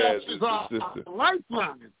Diaz is the sister.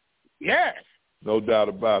 Lifeline. Yes. No doubt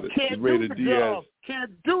about it. Zareda Diaz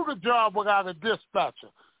can't do the job without a dispatcher.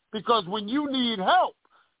 Because when you need help,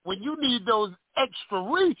 when you need those extra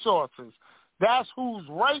resources, that's who's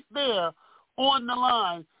right there on the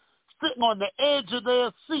line, sitting on the edge of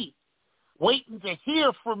their seat, waiting to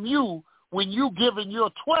hear from you when you giving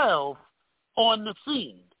your 12 on the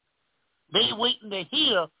scene. They waiting to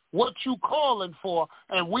hear what you calling for,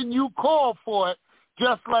 and when you call for it,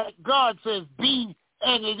 just like God says, be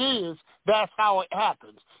and it is, that's how it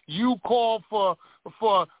happens. You call for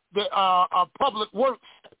the public works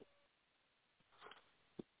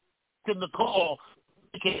in the call.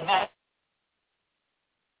 It can happen.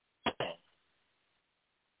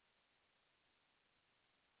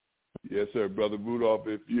 Yes, sir, Brother Rudolph.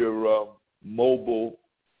 If you're mobile,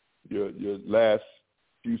 your last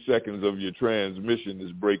few seconds of your transmission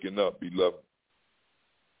is breaking up, beloved.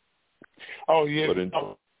 Oh, yeah.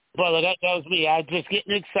 Brother, that was me. I was just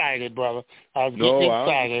getting excited, brother. I was getting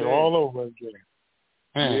excited all over again.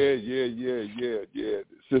 Yeah.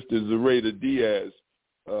 Sister Zareda Diaz,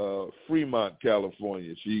 Fremont,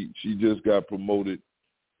 California. She just got promoted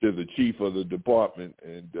to the chief of the department,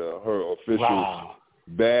 and her official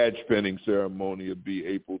badge pinning ceremony will be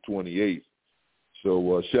April 28th.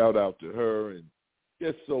 So shout out to her, and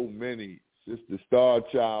just so many. Sister Star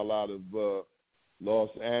Child out of Los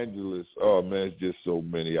Angeles. Oh, man, it's just so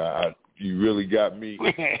many. You really got me,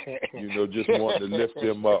 just wanting to lift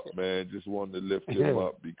them up, man. Just wanting to lift them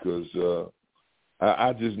up because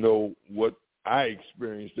I just know what I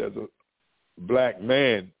experienced as a black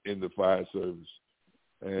man in the fire service.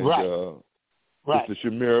 And Sister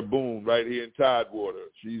Shamira Boone right here in Tidewater.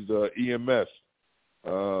 She's EMS.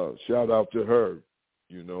 Shout out to her,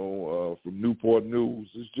 from Newport News.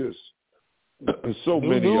 It's just so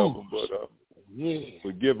many of them, but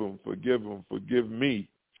forgive me,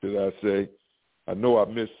 should I say. I know I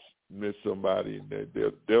miss somebody, and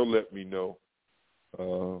they'll let me know.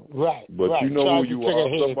 But you know who you are.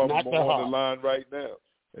 Some of them are on the line right now,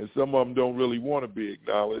 and some of them don't really want to be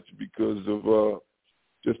acknowledged because of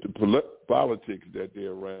just the politics that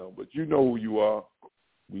they're around. But you know who you are.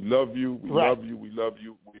 We love you. We love you. We love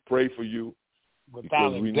you. We pray for you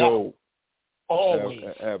because we know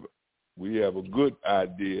we have a good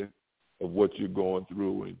idea of what you're going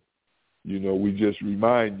through, and we just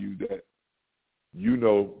remind you that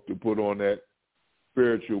to put on that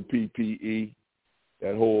spiritual PPE,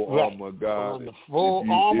 that whole armor of God. The full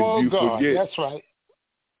armor of God. Forget, that's right.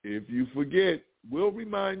 If you forget, we'll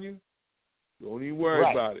remind you. Don't even worry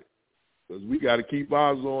about it, because we got to keep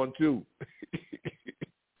ours on too.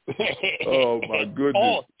 Oh my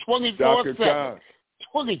goodness, 24/7.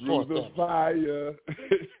 looking for through them. the fire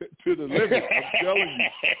to the limit.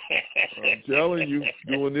 I'm telling you,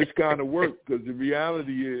 doing this kind of work, because the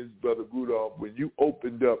reality is, Brother Rudolph, when you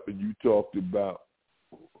opened up and you talked about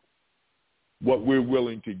what we're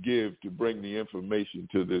willing to give to bring the information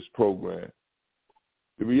to this program,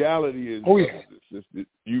 the reality is, brothers and sisters,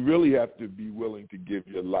 you really have to be willing to give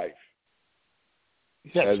your life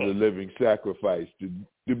as a living sacrifice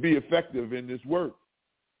to be effective in this work.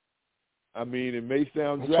 I mean, it may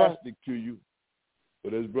sound drastic to you,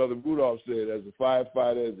 but as Brother Rudolph said, as a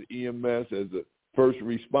firefighter, as an EMS, as a first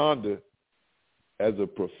responder, as a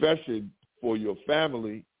profession for your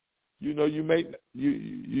family, you know, you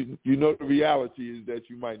know the reality is that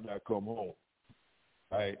you might not come home,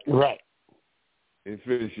 right? Right. And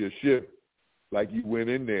finish your shift like you went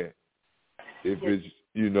in there. If it's,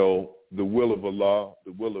 you know, the will of Allah,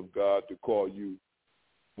 the will of God to call you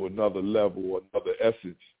for another level or another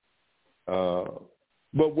essence.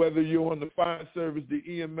 But whether you're on the fire service,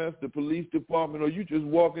 the EMS, the police department, or you just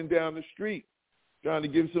walking down the street trying to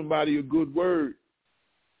give somebody a good word,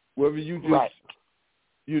 whether you just,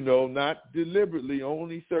 you know, not deliberately,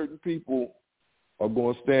 only certain people are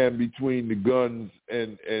going to stand between the guns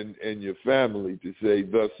and your family to say,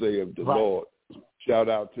 thus saith the Lord. Shout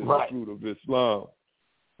out to the Fruit of Islam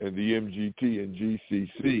and the MGT and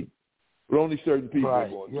GCC. But only certain people are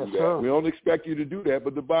going to do that. Sir. We don't expect you to do that,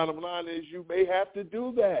 but the bottom line is you may have to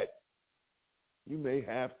do that. You may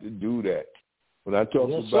have to do that. When I talk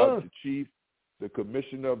about the chief, the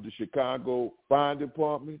commissioner of the Chicago Fire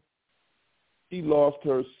Department, he lost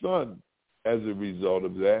her son as a result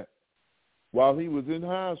of that while he was in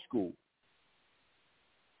high school.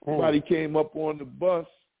 Somebody came up on the bus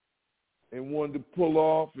and wanted to pull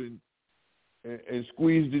off and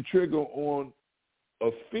squeeze the trigger on a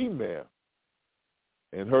female.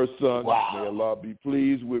 And her son, may Allah be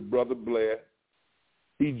pleased with Brother Blair,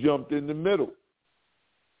 he jumped in the middle.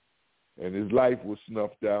 And his life was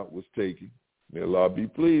snuffed out, was taken. May Allah be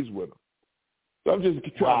pleased with him. So I'm just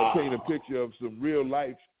trying to paint a picture of some real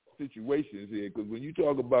life situations here, because when you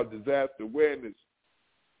talk about disaster awareness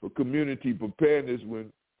for community preparedness,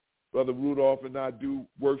 when Brother Rudolph and I do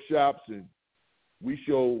workshops and we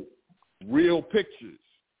show real pictures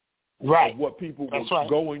of what people were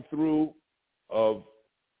going through, of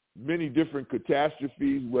many different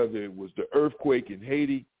catastrophes, whether it was the earthquake in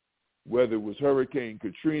Haiti, whether it was Hurricane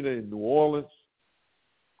Katrina in New Orleans.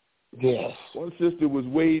 Yes. One sister was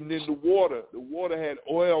wading in the water. The water had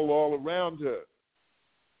oil all around her.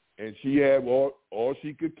 And she had all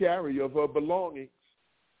she could carry of her belongings.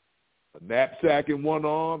 A knapsack in one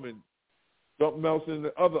arm and something else in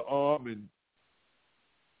the other arm. And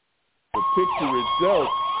the picture itself,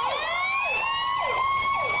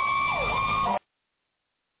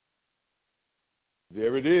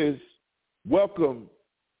 there it is. Welcome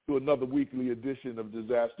to another weekly edition of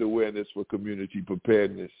Disaster Awareness for Community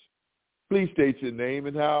Preparedness. Please state your name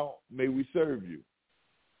and how may we serve you.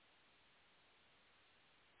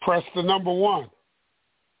 Press the number 1.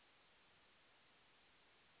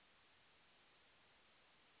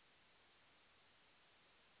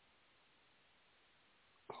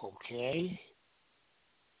 Okay.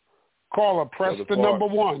 Caller, press the number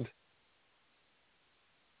 1.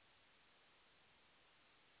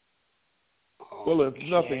 Well, if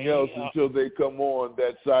nothing else, until they come on,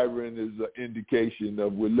 that siren is an indication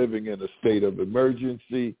of we're living in a state of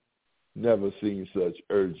emergency. Never seen such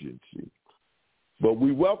urgency. But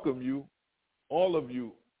we welcome you, all of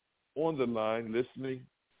you on the line listening,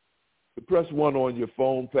 to press 1 on your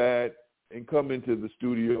phone pad and come into the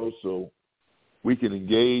studio so we can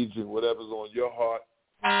engage in whatever's on your heart,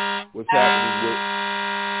 what's happening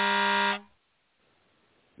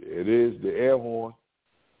with. There it is, the air horn.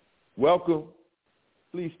 Welcome.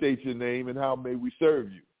 Please state your name and how may we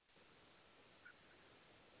serve you.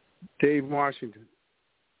 Dave Washington.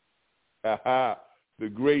 The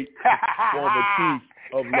great former chief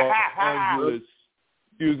of Los Angeles,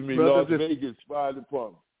 Las Vegas Fire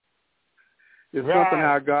Department. It's something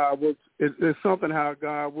how God works. It's something how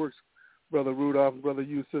God works, Brother Rudolph and Brother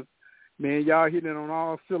Yusef. Man, y'all hitting it on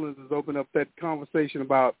all cylinders. Open up that conversation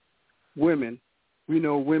about women. We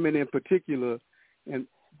know women in particular, and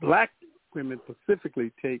black women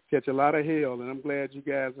specifically, catch a lot of hell, and I'm glad you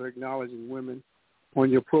guys are acknowledging women on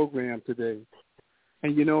your program today.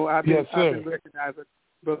 And, you know, I've been recognizing,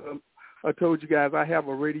 but I told you guys I have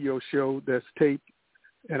a radio show that's taped,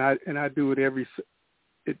 and I do it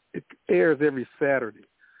it airs every Saturday.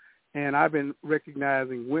 And I've been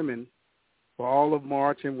recognizing women for all of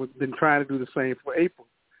March, and we've been trying to do the same for April.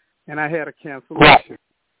 And I had a cancellation.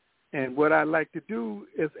 And what I'd like to do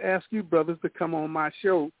is ask you brothers to come on my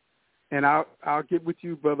show and I'll get with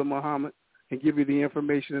you, Brother Muhammad, and give you the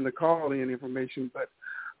information and the call-in information. But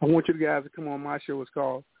I want you guys to come on my show. It's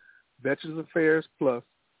called Veterans Affairs Plus.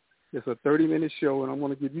 It's a 30-minute show, and I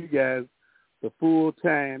want to give you guys the full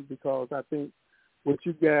time because I think what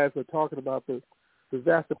you guys are talking about, the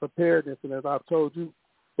disaster preparedness, and as I've told you,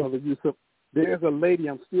 Brother Yusuf, there's a lady,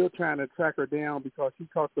 I'm still trying to track her down because she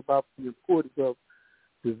talks about the importance of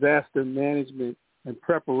disaster management and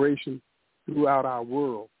preparation throughout our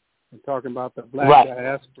world, and talking about the black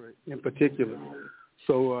diaspora in particular.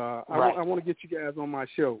 So I want to get you guys on my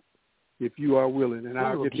show if you are willing, and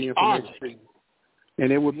I'll get the information for you.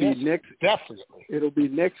 And it will be It'll be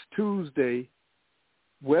next Tuesday,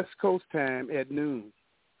 West Coast time at noon.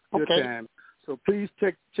 Your time. So please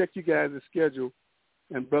check you guys' schedule,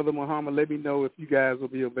 and Brother Muhammad, let me know if you guys will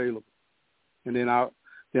be available, and then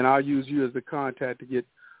I'll use you as the contact to get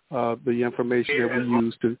the information that we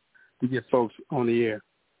use to get folks on the air.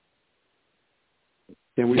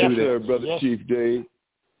 Can we do that? Sir, Brother Chief Dave?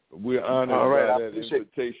 We're honored by that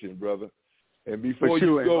invitation, brother. And before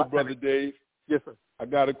you go, Brother Dave, yes, sir. I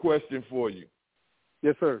got a question for you.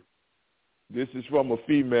 Yes, sir. This is from a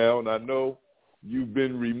female, and I know you've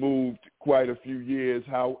been removed quite a few years.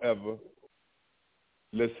 However,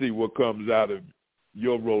 let's see what comes out of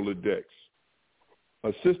your Rolodex.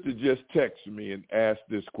 A sister just texted me and asked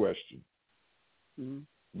this question. Mm-hmm.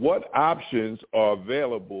 What options are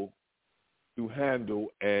available to handle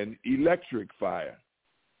an electric fire,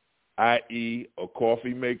 i.e. a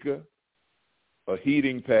coffee maker, a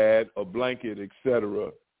heating pad, a blanket,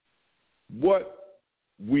 etc.? What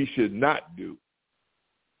we should not do?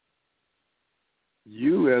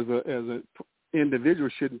 You as a individual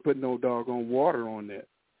shouldn't put no doggone water on that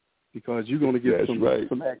because you're going to get some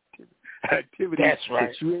activity. That's right.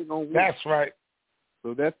 That you ain't gonna want. That's right.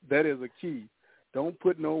 So that is a key. Don't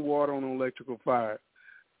put no water on an electrical fire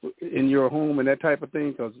in your home and that type of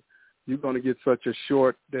thing because you're going to get such a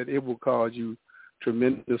short that it will cause you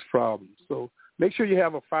tremendous problems. So make sure you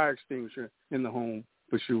have a fire extinguisher in the home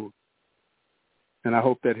for sure. And I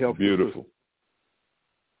hope that helps. Beautiful.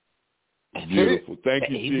 Beautiful. Thank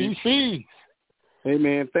you, Chief. Hey,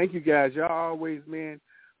 man, thank you guys. Y'all always, man,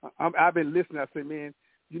 I've been listening. I say, man,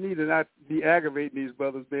 you need to not be aggravating these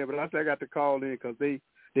brothers there, but I say I got to call in because they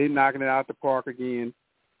knocking it out the park again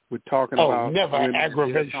with talking about. Never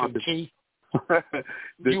aggravation, Chief.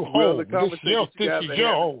 You home. This is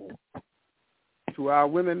your home. To our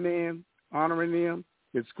women, man, honoring them,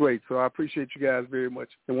 it's great. So I appreciate you guys very much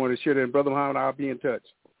and want to share that. And Brother Muhammad, I'll be in touch.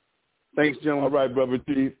 Thanks, gentlemen. All right, Brother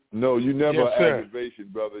Chief. No, you never aggravation,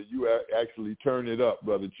 brother. You actually turn it up,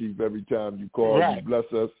 Brother Chief, every time you call. Right. You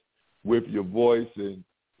bless us with your voice, and,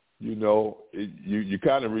 you know, you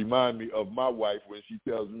kind of remind me of my wife when she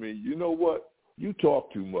tells me, you know what? You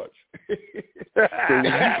talk too much. So when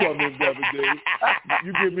you come in, Brother Dave,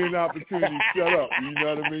 you give me an opportunity to shut up. You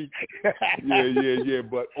know what I mean? Yeah.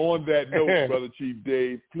 But on that note, Brother Chief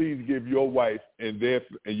Dave, please give your wife and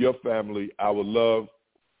your family our love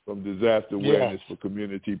from Disaster Awareness for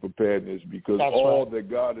Community Preparedness, because that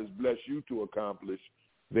God has blessed you to accomplish,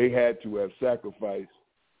 they had to have sacrificed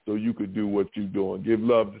so you could do what you're doing. Give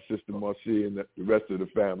love to Sister Marcia and the rest of the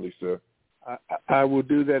family, sir. I will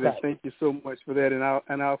do that, and thank you so much for that.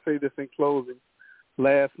 And I'll say this in closing.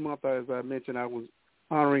 Last month, as I mentioned, I was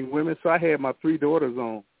honoring women, so I had my 3 daughters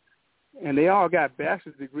on, and they all got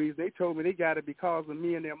bachelor's degrees. They told me they got it because of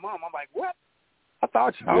me and their mom. I'm like, what? I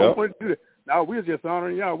thought y'all wanted to do that. No, we were just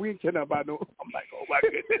honoring y'all. We didn't care nothing about no. I'm like, oh my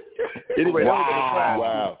goodness. Anyway,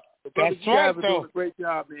 wow. That's you guys are doing a great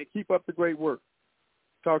job, man. Keep up the great work.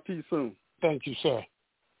 Talk to you soon. Thank you, sir.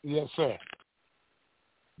 Yes, sir.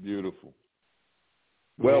 Beautiful.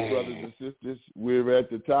 Well, brothers and sisters, we're at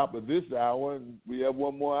the top of this hour, and we have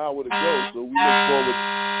one more hour to go, so we look forward.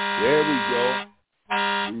 There we go.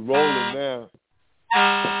 We're rolling now.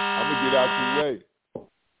 I'm going to get out your way.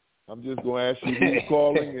 I'm just going to ask you who's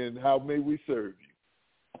calling and how may we serve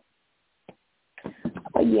you.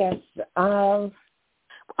 Yes. Assalamu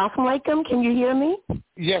alaikum. Can you hear me?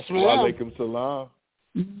 Yes, ma'am. Wa alaikum salam.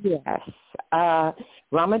 Yes.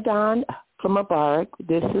 Ramadan from Mubarak.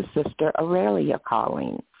 This is Sister Aurelia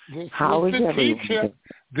calling. How is everyone?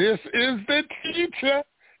 This is the teacher.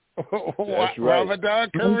 That's right. Ramadan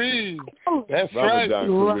Kareem. That's Ramadan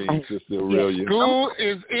Kareem, Sister Aurelia. School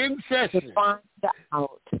is in session. To find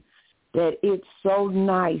out that it's so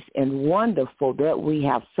nice and wonderful that we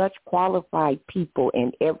have such qualified people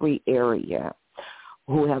in every area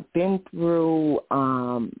who have been through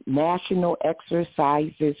national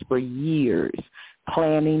exercises for years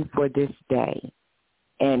planning for this day.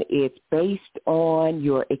 And it's based on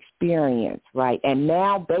your experience, right? And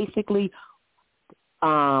now basically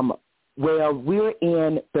Well, we're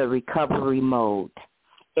in the recovery mode.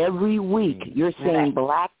 Every week you're seeing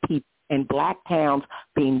black people and black towns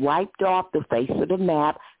being wiped off the face of the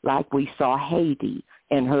map like we saw Haiti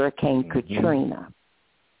and Hurricane Katrina.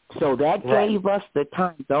 So that gave us the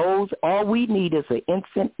time. All we need is an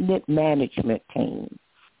incident management team.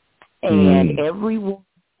 And everyone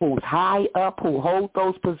who's high up, who hold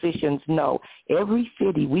those positions, know every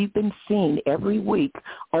city we've been seeing every week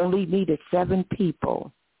only needed 7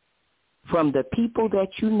 people. From the people that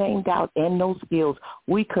you named out and those skills,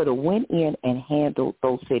 we could have went in and handled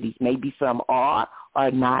those cities. Maybe some are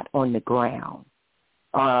not on the ground.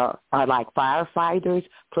 Are like firefighters,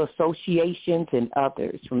 associations, and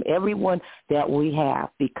others, from everyone that we have,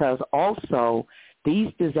 because also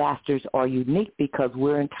these disasters are unique because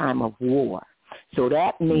we're in time of war. So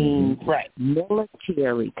that means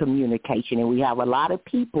military communication, and we have a lot of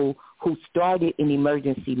people who started in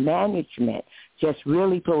emergency management just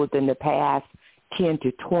really within the past 10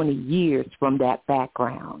 to 20 years from that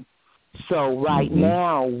background. So right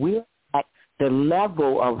now we're at the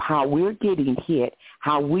level of how we're getting hit,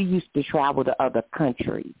 how we used to travel to other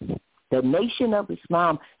countries. The Nation of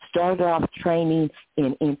Islam started off training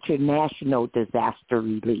in international disaster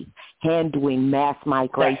relief, handling mass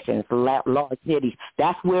migrations, large cities.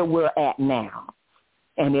 That's where we're at now.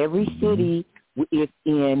 And every city is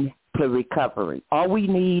in recovery. All we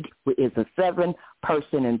need is a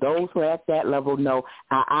 7-person, and those who are at that level know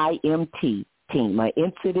our IMT team, an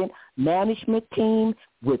incident management team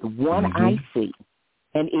with one IC,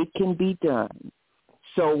 and it can be done.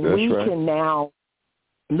 So we can now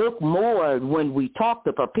look more when we talk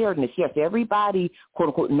the preparedness. Yes, everybody, quote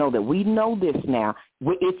unquote, know that we know this now.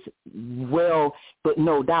 But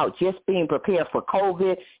no doubt, just being prepared for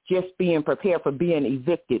COVID, just being prepared for being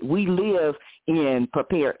evicted. We live in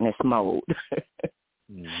preparedness mode.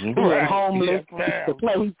 We're homeless, the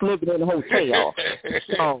place living in a hotel.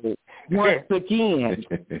 So once again,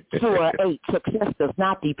 4-8 success does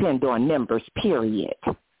not depend on numbers, period.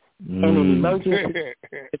 And an emergency,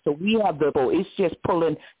 so we have it's just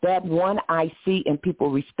pulling that one IC and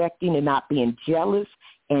people respecting and not being jealous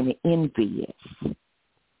and envious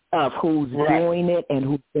of who's doing it and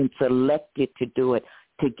who's been selected to do it,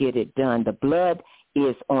 to get it done. The blood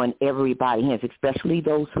is on everybody's hands, especially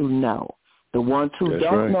those who know. The ones who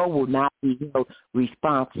don't know will not be held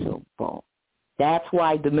responsible. That's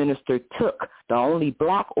why the minister took the only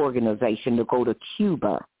black organization to go to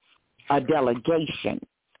Cuba, a delegation.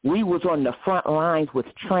 We was on the front lines with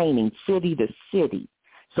training, city to city.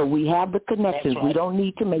 So we have the connections. We don't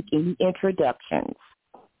need to make any introductions.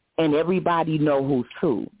 And everybody know who's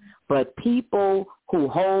who. But people who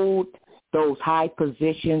hold those high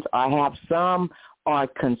positions or have some are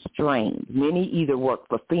constrained. Many either work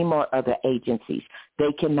for FEMA or other agencies.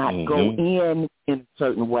 They cannot go in a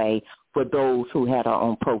certain way for those who had our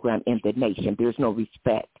own program in the nation. There's no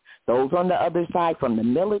respect. Those on the other side, from the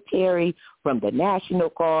military, from the National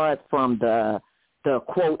Guard, from the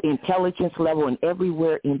quote, intelligence level, and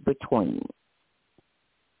everywhere in between.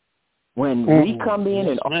 When we come in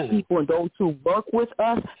and all people and those who work with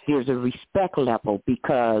us, there's a respect level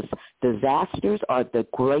because disasters are the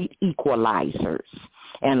great equalizers.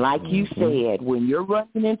 And like you said, when you're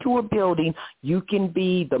running into a building, you can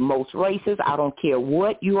be the most racist. I don't care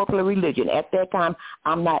what your religion. At that time,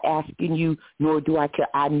 I'm not asking you, nor do I care.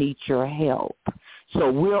 I need your help.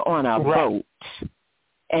 So we're on a boat.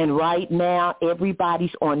 And right now,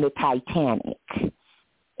 everybody's on the Titanic.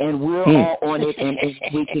 And we're all on it, and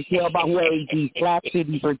we can tell by the way these black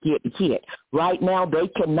cities are getting hit. Right now, they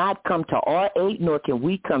cannot come to our aid, nor can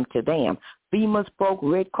we come to them. FEMA's broke,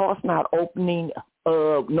 Red Cross not opening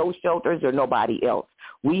no shelters or nobody else.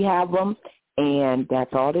 We have them, and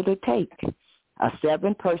that's all it'll take. A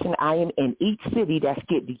 7-person IM in each city that's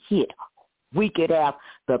getting hit. We could have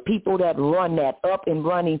the people that run that up and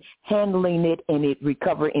running, handling it, and it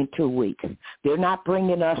recover in 2 weeks. They're not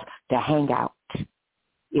bringing us to hang out.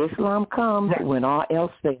 Islam comes when all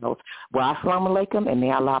else fails. Well, assalamu alaikum, and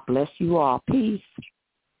may Allah bless you all. Peace.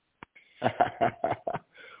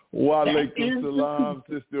 Wa alaikum salam,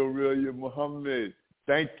 Sister Aurelia Muhammad.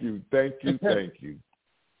 Thank you. The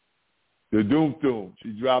Doom. She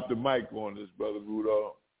dropped the mic on us, Brother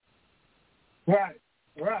Rudolph. Right.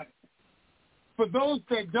 For those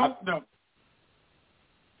that don't know,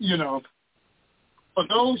 for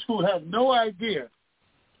those who have no idea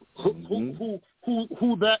who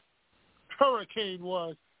that hurricane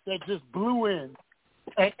was that just blew in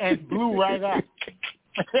and blew right out.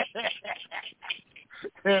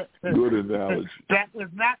 Good analogy. That was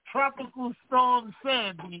not Tropical Storm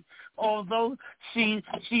Sandy, although she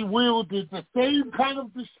wielded the same kind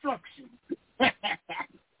of destruction.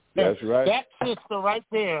 That's right. That sister right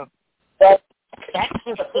there, that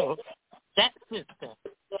sister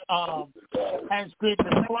has been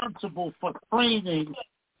responsible for training.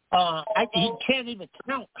 He can't even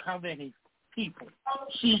count how many people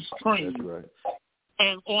she's trained. That's right.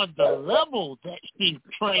 And on the level that she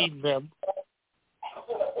trained them,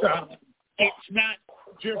 it's not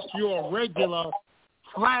just your regular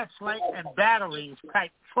flashlight and batteries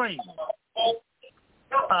type training.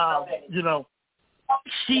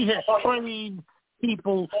 She has trained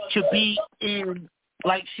people to be in,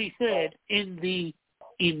 like she said, in the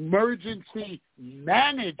emergency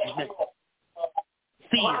management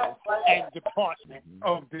field and department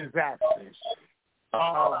of disasters.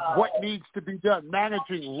 What needs to be done,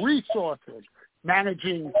 managing resources,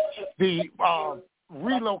 managing the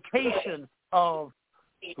relocation of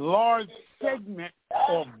large segment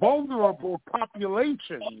or vulnerable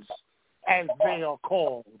populations, as they are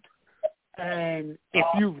called. And if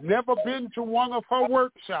you've never been to one of her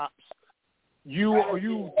workshops,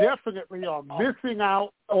 you definitely are missing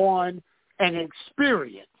out on an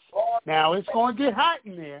experience. Now, it's going to get hot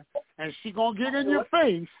in there, and she's going to get in your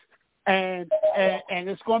face, and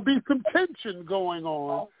it's going to be some tension going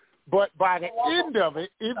on. But by the end of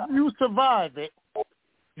it, if you survive it,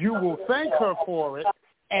 you will thank her for it.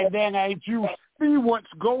 And then as you see what's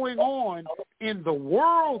going on in the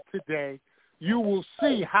world today, you will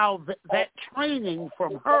see how that training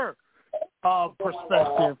from her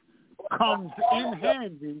perspective comes in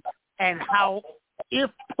handy, and how, if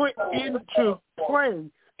put into play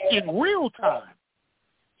in real time,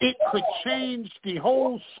 it could change the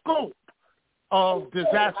whole scope of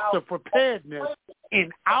disaster preparedness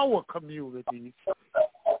in our communities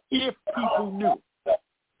if people knew.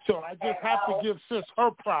 So I just have to give sis her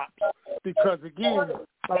props because, again,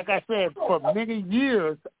 like I said, for many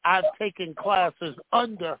years I've taken classes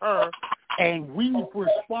under her, and we've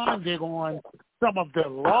responded on some of the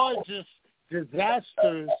largest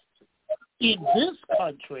disasters in this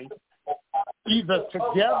country, either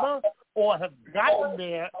together or have gotten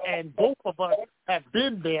there, and both of us have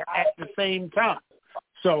been there at the same time.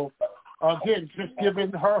 So, again, just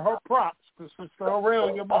giving her props to Sister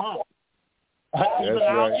Aurelia Muhammad. Even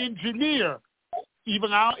our engineer,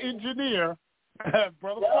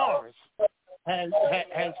 Brother Forrest, has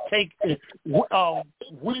taken.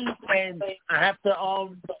 And I have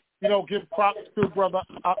to, give props to Brother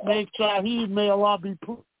Ahmed Shahid. May Allah be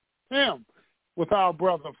pleased with him, with our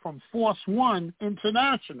brother from Force One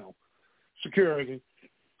International Security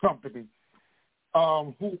Company,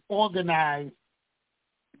 who organized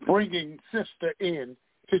bringing Sister in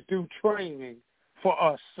to do training for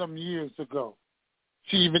us some years ago.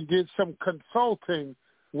 She even did some consulting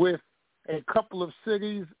with a couple of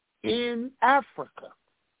cities in Africa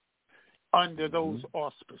under those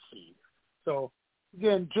auspices. So,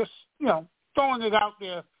 again, just, throwing it out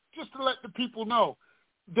there just to let the people know.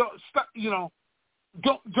 Don't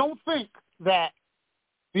think that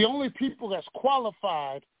the only people that's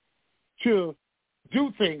qualified to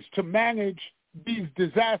do things, to manage these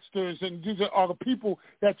disasters and are the people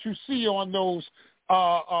that you see on those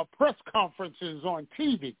press conferences on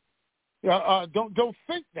TV. Don't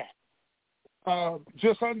think that.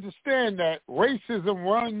 Just understand that racism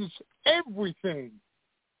runs everything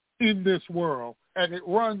in this world, and it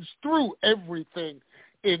runs through everything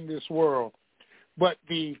in this world. But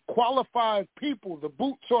the qualified people, the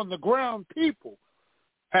boots on the ground people,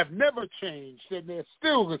 have never changed, and they're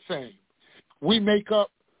still the same. We make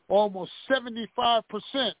up almost 75%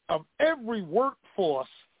 of every workforce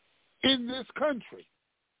in this country,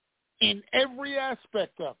 in every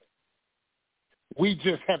aspect of it. We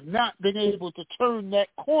just have not been able to turn that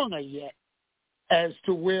corner yet as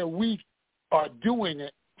to where we are doing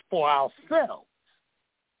it for ourselves.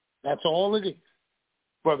 That's all it is.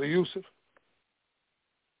 Brother Yusef?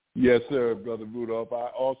 Yes, sir, Brother Rudolph. I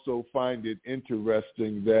also find it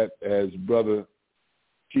interesting that as Brother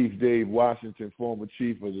Chief Dave Washington, former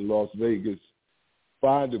chief of the Las Vegas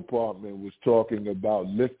Fire Department, was talking about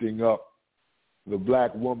lifting up the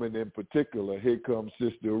black woman in particular. Here comes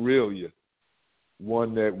Sister Aurelia,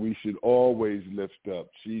 one that we should always lift up.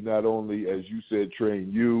 She not only, as you said,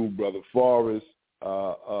 trained you, Brother Forrest,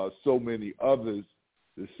 so many others.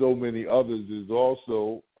 There's so many others. Is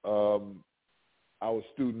also our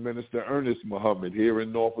student minister, Ernest Muhammad, here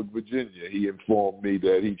in Norfolk, Virginia. He informed me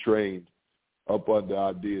that he trained up under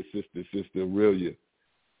our dear Sister Aurelia.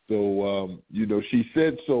 So, she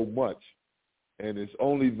said so much, and it's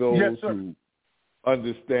only those who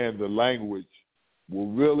understand the language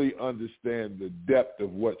will really understand the depth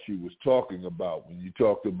of what she was talking about when you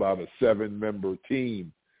talked about a 7-member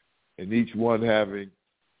team and each one having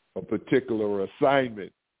a particular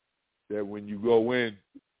assignment that when you go in,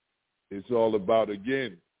 it's all about,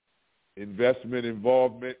 again, investment,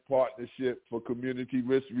 involvement, partnership for community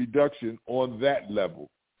risk reduction on that level.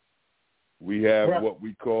 We have what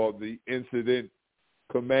we call the incident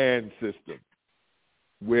command system,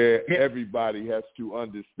 where everybody has to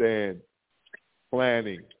understand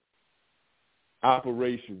planning,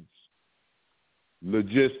 operations,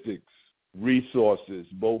 logistics, resources,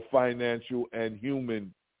 both financial and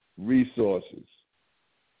human resources,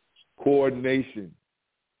 coordination,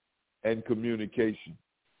 and communication.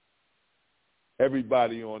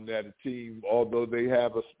 Everybody on that team, although they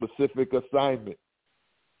have a specific assignment,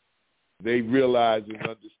 they realize and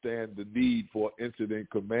understand the need for incident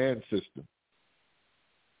command system.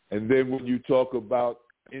 And then when you talk about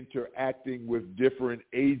interacting with different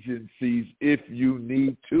agencies, if you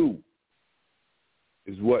need to,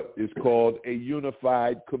 is what is called a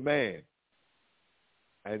unified command.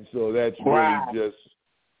 And so that's really just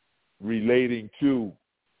relating to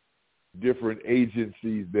different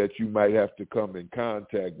agencies that you might have to come in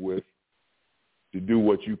contact with to do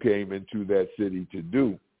what you came into that city to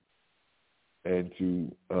do, and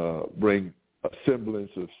to bring a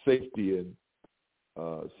semblance of safety and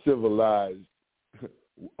a civilized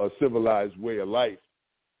way of life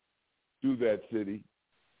to that city.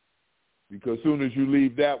 Because as soon as you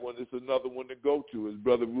leave that one, it's another one to go to. As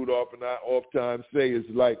Brother Rudolph and I oftentimes say, it's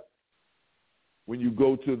like when you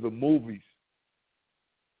go to the movies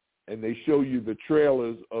and they show you the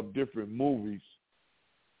trailers of different movies,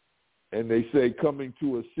 and they say, coming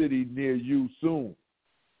to a city near you soon.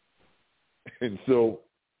 And so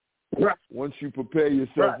once you prepare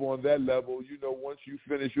yourself on that level, once you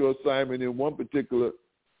finish your assignment in one particular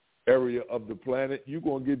area of the planet, you're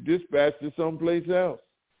going to get dispatched to someplace else.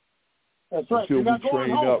 That's right. Until You're not we going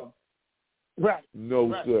train home. up. Right.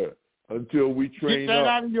 No, sir. Until we train up. Get that up.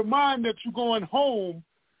 out of your mind that you're going home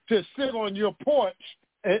to sit on your porch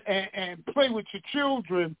and play with your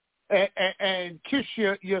children and kiss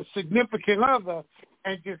your significant other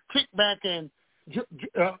and just kick back and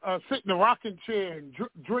sit in a rocking chair and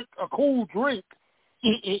drink a cool drink.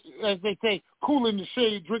 As they say, cool in the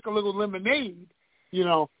shade, drink a little lemonade.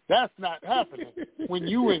 That's not happening. When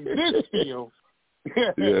you in this field,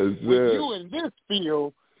 yes, when you in this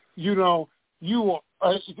field, you are,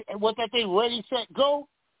 what that thing, ready, set, go,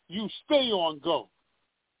 you stay on go.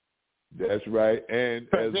 That's right. And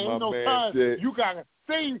as my man said, you gotta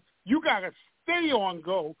stay on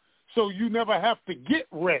go so you never have to get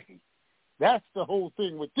ready. That's the whole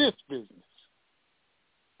thing with this business.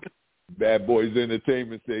 Bad Boys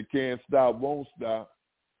Entertainment said, can't stop, won't stop.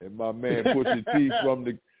 And my man Pusha T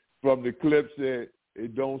from the clip said,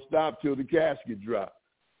 it don't stop till the casket drops.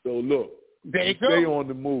 So look, you stay on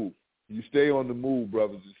the move. You stay on the move,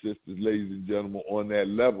 brothers and sisters, ladies and gentlemen, on that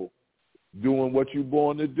level, doing what you're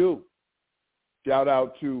born to do. Shout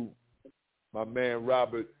out to my man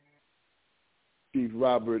Chief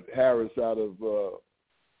Robert Harris out of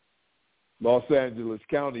Los Angeles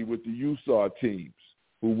County with the USAR teams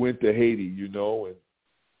who went to Haiti, and,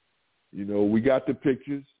 we got the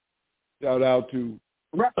pictures. Shout out to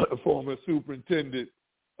former superintendent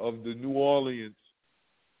of the New Orleans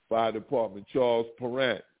Fire Department, Charles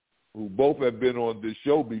Parent, who both have been on this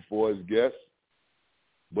show before as guests,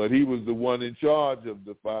 but he was the one in charge of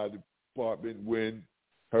the fire department when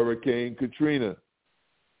Hurricane Katrina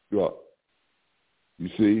struck. You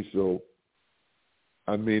see, so,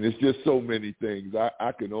 I mean, it's just so many things.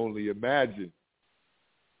 I can only imagine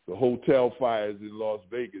the hotel fires in Las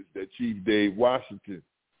Vegas that Chief Dave Washington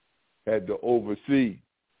had to oversee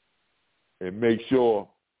and make sure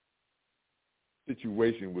the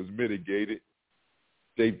situation was mitigated.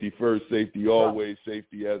 Safety first, safety always,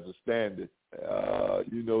 safety as a standard.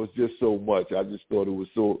 It's just so much. I just thought it was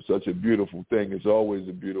such a beautiful thing. It's always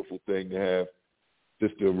a beautiful thing to have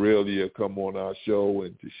Sister Aurelia come on our show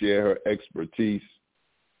and to share her expertise.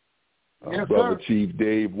 Brother Chief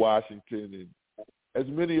Dave Washington, and as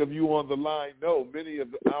many of you on the line know, many of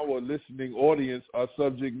our listening audience are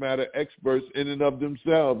subject matter experts in and of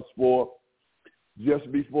themselves. For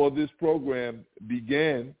just before this program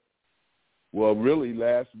began, well, really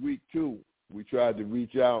last week too, we tried to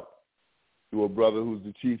reach out to a brother who's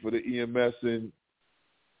the chief of the EMS in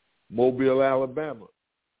Mobile, Alabama.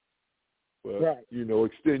 But,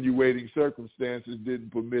 extenuating circumstances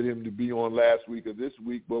didn't permit him to be on last week or this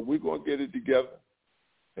week, but we're going to get it together.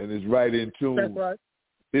 And it's right in tune,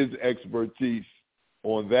 his expertise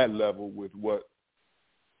on that level with what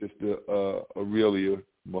Sister Aurelia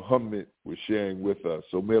Muhammad was sharing with us.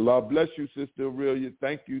 So may Allah bless you, Sister Aurelia.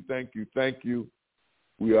 Thank you, thank you, thank you.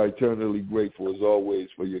 We are eternally grateful, as always,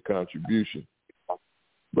 for your contribution.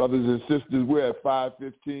 Brothers and sisters, we're at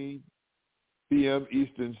 5:15. p.m.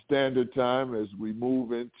 Eastern Standard Time as we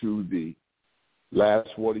move into the last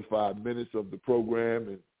 45 minutes of the program.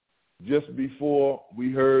 And just before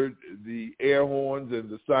we heard the air horns and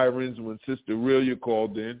the sirens when Sister Aurelia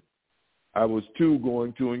called in, I was too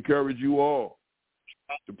going to encourage you all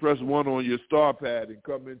to press 1 on your star pad and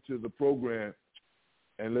come into the program,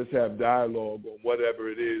 and let's have dialogue on whatever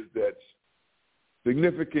it is that's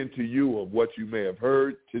significant to you of what you may have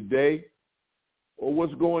heard today or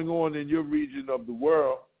what's going on in your region of the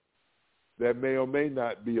world that may or may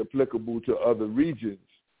not be applicable to other regions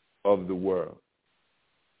of the world.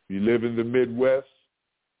 If you live in the Midwest,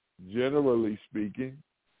 generally speaking,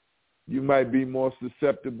 you might be more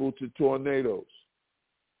susceptible to tornadoes.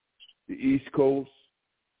 The East Coast,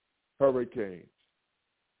 hurricanes.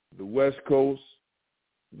 The West Coast,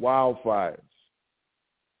 wildfires.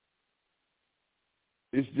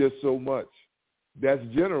 It's just so much. That's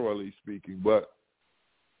generally speaking, but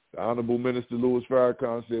the Honorable Minister Louis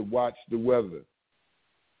Farrakhan said, watch the weather.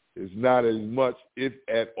 It's not as much, if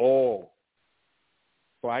at all,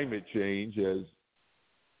 climate change as,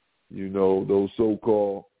 you know, those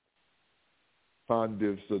so-called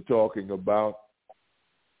pundits are talking about,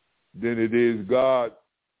 than it is God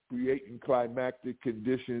creating climactic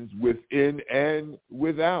conditions within and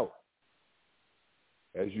without.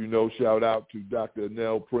 As you know, shout out to Dr.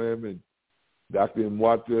 Anel Prim and Dr.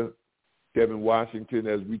 Mwata, Kevin Washington,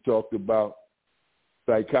 as we talked about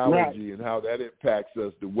psychology and how that impacts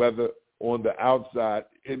us. The weather on the outside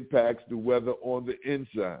impacts the weather on the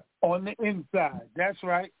inside. On the inside, that's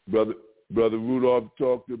right. Brother Rudolph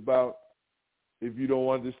talked about if you don't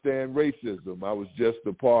understand racism. I was just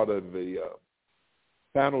a part of a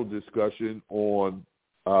panel discussion on,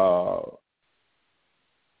 I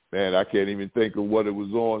can't even think of what it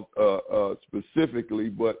was on specifically,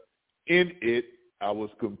 but in it, I was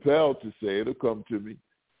compelled to say, it'll come to me,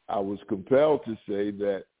 I was compelled to say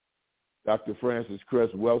that Dr. Francis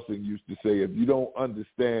Cress Welsing used to say, if you don't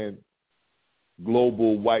understand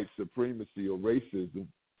global white supremacy or racism,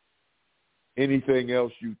 anything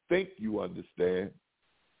else you think you understand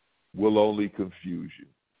will only confuse you.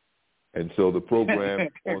 And so the program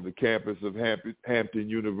on the campus of Hampton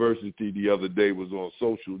University the other day was on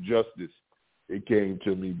social justice. It came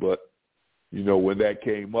to me, but, you know, when that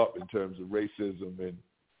came up in terms of racism and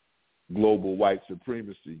global white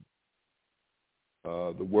supremacy,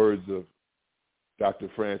 the words of Dr.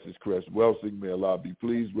 Francis Cress Welsing, may Allah be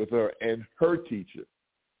pleased with her, and her teacher,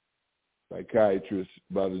 psychiatrist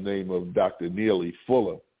by the name of Dr. Neely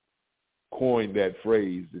Fuller, coined that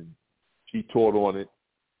phrase, and she taught on it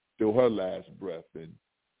till her last breath. And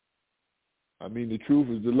I mean, the truth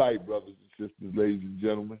is the light, brothers and sisters, ladies and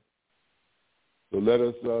gentlemen. So let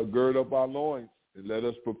us gird up our loins and let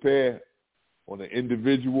us prepare on an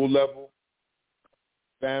individual level,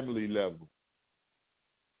 family level,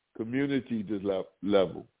 community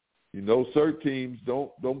level. You know, CERT teams,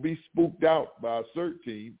 don't be spooked out by a CERT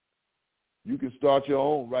team. You can start your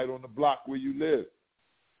own right on the block where you live.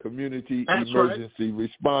 Community Emergency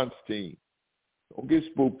Response Team. Don't get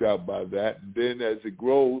spooked out by that. And then as it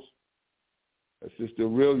grows, as Sister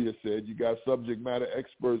Aurelia said, you got subject matter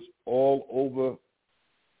experts all over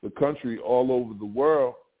the country, all over the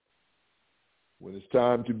world. When it's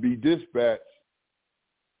time to be dispatched,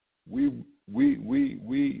 we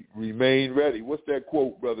remain ready. What's that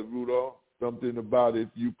quote, Brother Rudolph? Something about if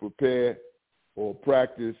you prepare or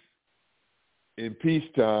practice in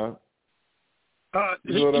peacetime.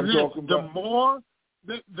 You know what I'm talking about?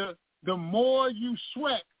 The more you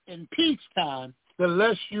sweat in peacetime, the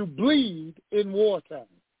less you bleed in wartime.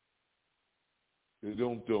 There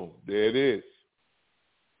it is.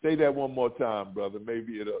 Say that one more time, brother.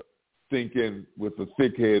 Maybe it'll sink in with a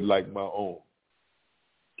thick head like my own.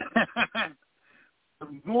 The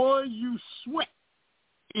more you sweat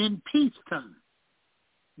in peacetime,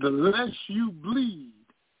 the less you bleed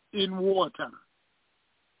in wartime.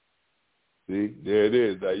 See, there it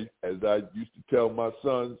is. As I used to tell my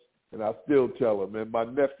sons, and I still tell them, and my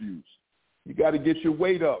nephews, you got to get your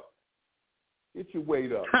weight up. Get your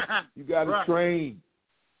weight up. You got to train.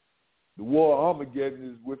 The war of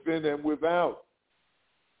Armageddon is within and without.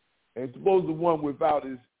 And suppose the one without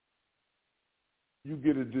is you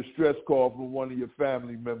get a distress call from one of your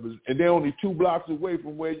family members, and they're only 2 blocks away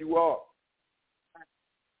from where you are.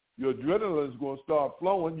 Your adrenaline is going to start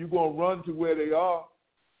flowing. You're going to run to where they are.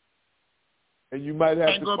 And you might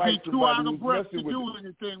have to fight somebody who's messing with you. Ain't going to be too out of breath to do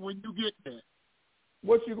anything when you get there.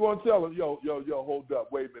 What you going to tell them? Yo, hold up.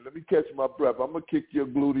 Wait a minute. Let me catch my breath. I'm going to kick your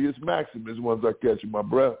gluteus maximus once I catch my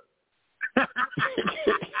breath.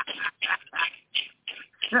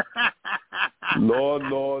 Lord.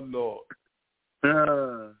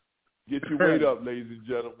 Get your weight up, ladies and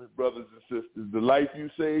gentlemen, brothers and sisters. The life you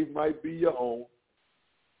save might be your own,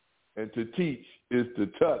 and to teach is to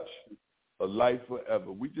touch a life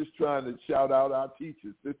forever. We just trying to shout out our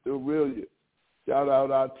teachers, Sister Aurelia. Shout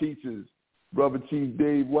out our teachers, Brother Chief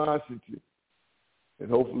Dave Washington. And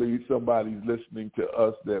hopefully somebody's listening to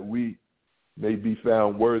us that we may be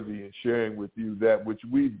found worthy in sharing with you that which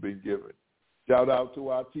we've been given. Shout out to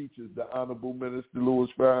our teachers, the Honorable Minister Louis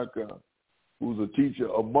Farrakhan, who's a teacher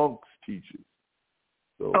amongst teachers.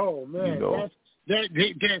 So,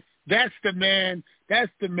 that's the man.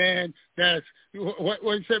 That's the man. That's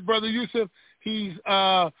what he said, Brother Yusef. He's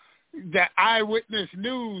the eyewitness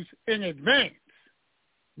news in advance.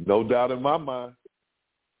 No doubt in my mind.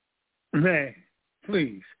 Man,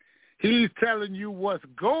 please. He's telling you what's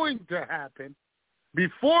going to happen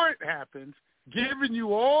before it happens, giving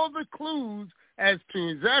you all the clues as to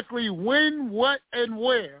exactly when, what, and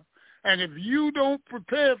where. And if you don't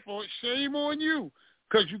prepare for it, shame on you,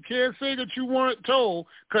 because you can't say that you weren't told,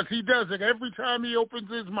 because he does it every time he opens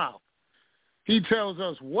his mouth. He tells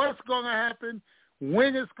us what's going to happen,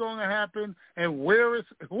 when it's going to happen, and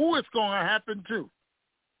who it's going to happen to.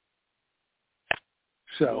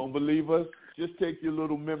 So, you don't believe us? Just take your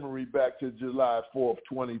little memory back to July 4th,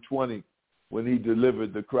 2020, when he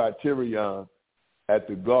delivered the Criterion at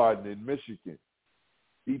the Garden in Michigan.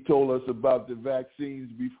 He told us about the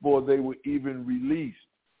vaccines before they were even released.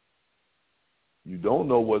 You don't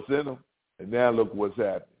know what's in them, and now look what's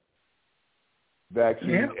happening.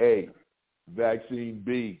 Vaccine A, vaccine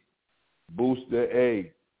B, booster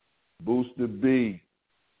A, booster B,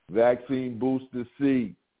 vaccine booster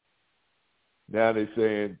C. Now they're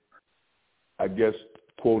saying, I guess,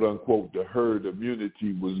 quote unquote, the herd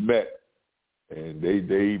immunity was met. And they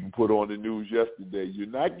even put on the news yesterday, you're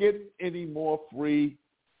not getting any more free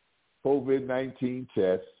COVID-19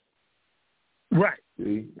 tests. Right.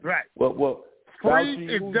 See? Right. Well,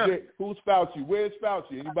 free Fauci, who's Fauci? Where's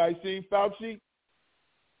Fauci? Anybody seen Fauci?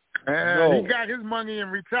 No. He got his money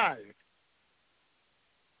and retired.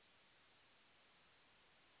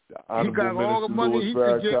 He got all the money he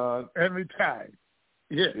could get and retired.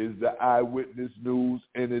 Yeah. Is the eyewitness news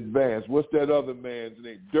in advance. What's that other man's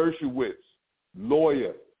name? Dershowitz,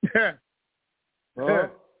 lawyer. Yeah. Huh?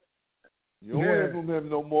 You don't hear from him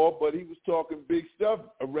no more, but he was talking big stuff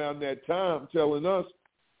around that time, telling us,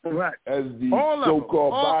 as the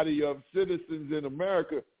so-called body of citizens in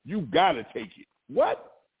America, you got to take it.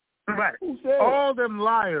 What? Right. Who said all them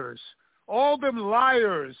liars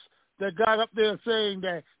that got up there saying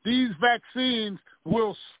that these vaccines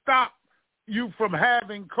will stop you from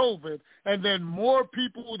having COVID, and then more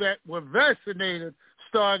people that were vaccinated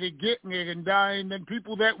started getting it and dying than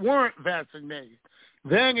people that weren't vaccinated.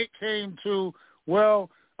 Then it came to,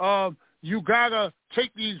 you got to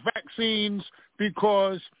take these vaccines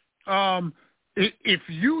because if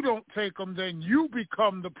you don't take them, then you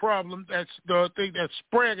become the problem. That's the thing that's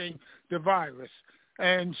spreading the virus.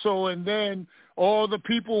 And then all the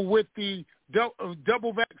people with the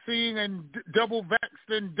double vaccine and double vaxxed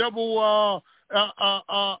and double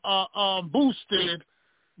boosted,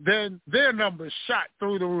 then their numbers shot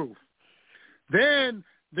through the roof. Then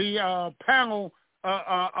the panel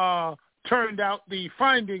turned out the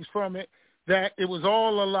findings from it that it was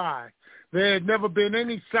all a lie. There had never been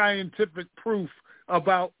any scientific proof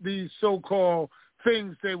about these so-called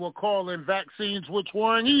things they were calling vaccines, which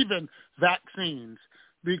weren't even vaccines,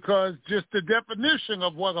 because just the definition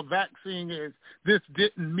of what a vaccine is, this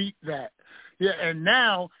didn't meet that. Yeah, and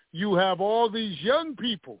now you have all these young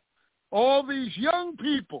people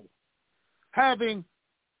having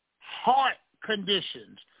heart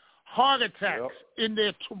conditions, heart attacks in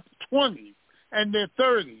their 20s and their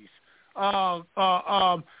 30s,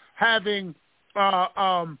 having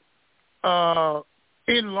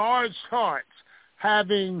enlarged hearts,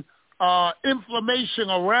 having inflammation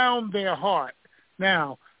around their heart.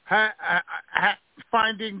 Now,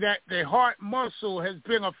 finding that the heart muscle has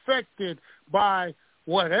been affected by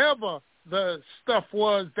whatever the stuff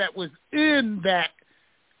was that was in that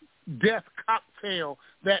death cocktail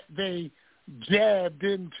that they jabbed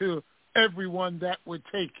into everyone that would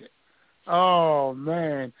take it. Oh,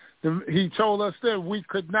 man. He told us that we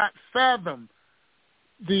could not fathom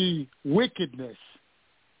the wickedness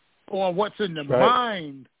or what's in the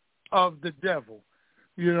mind of the devil,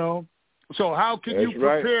 you know. So how can you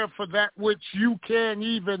prepare for that which you can't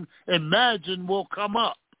even imagine will come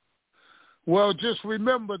up? Well, just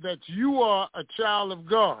remember that you are a child of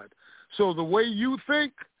God. So the way you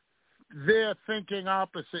think, they're thinking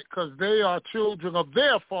opposite, because they are children of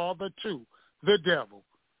their father too, the devil.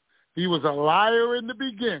 He was a liar in the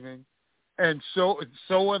beginning, and so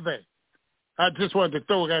are they. I just wanted to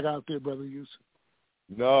throw that out there, Brother Yusef.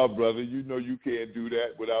 No, brother, you know you can't do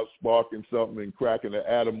that without sparking something and cracking an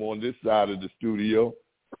atom on this side of the studio.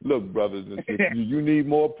 Look, brothers and sisters, you need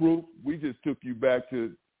more proof? We just took you back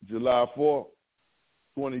to July 4th,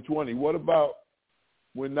 2020. What about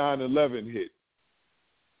when 9/11 hit?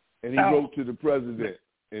 And he wrote to the president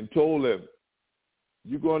and told him,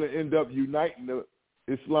 you're going to end up uniting the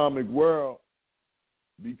Islamic world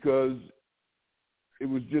because it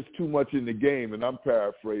was just too much in the game, and I'm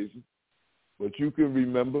paraphrasing. But you can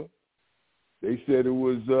remember, they said it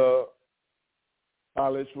was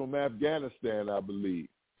pilots from Afghanistan, I believe.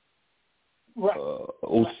 Right.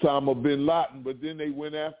 Osama bin Laden, but then they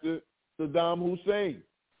went after Saddam Hussein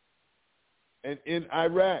and in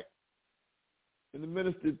Iraq. And the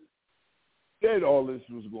minister said all this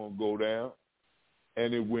was going to go down,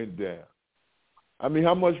 and it went down. I mean,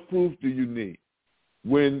 how much proof do you need?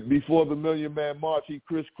 When before the Million Man March, he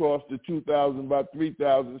crisscrossed the 2,000 by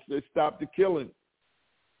 3,000 and said, stop the killing.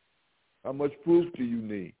 How much proof do you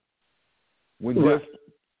need? When just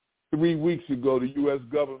 3 weeks ago, the U.S.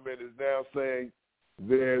 government is now saying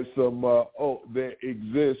there's some, there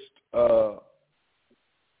exists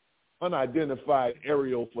unidentified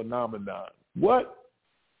aerial phenomenon. What?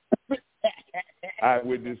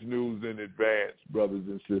 Eyewitness news in advance, brothers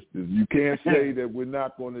and sisters. You can't say that we're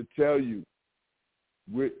not going to tell you.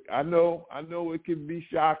 I know it can be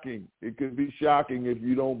shocking. It can be shocking if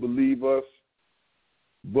you don't believe us.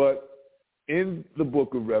 But in the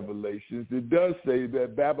book of Revelations, it does say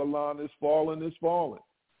that Babylon is fallen.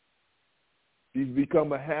 She's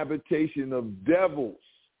become a habitation of devils.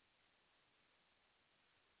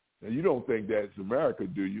 Now, you don't think that's America,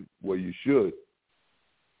 do you? Well, you should.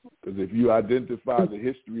 Because if you identify the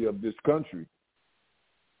history of this country,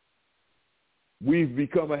 we've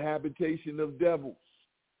become a habitation of devils,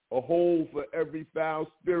 a hole for every foul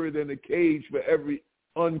spirit and a cage for every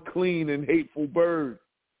unclean and hateful bird.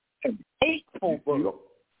 Hateful bird.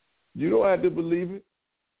 You don't have to believe it.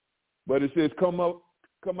 But it says, come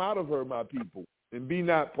out of her, my people, and be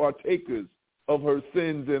not partakers of her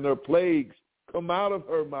sins and her plagues. Come out of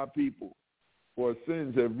her, my people, for her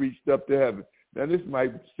sins have reached up to heaven. Now, this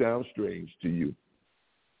might sound strange to you,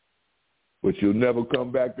 but you'll never come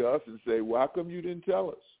back to us and say, well, how come you didn't tell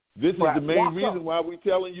us? This is the main reason why we're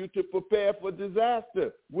telling you to prepare for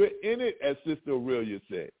disaster. We're in it, as Sister Aurelia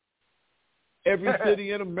said. Every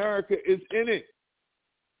city in America is in it.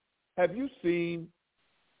 Have you seen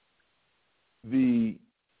the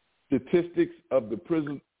statistics of the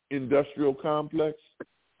prison industrial complex?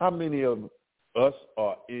 How many of us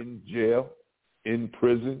are in jail, in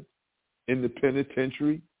prison, in the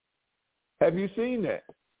penitentiary? Have you seen that?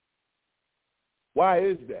 Why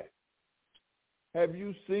is that? Have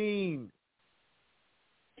you seen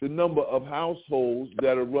the number of households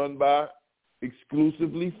that are run by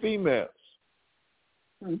exclusively females?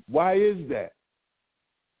 Why is that?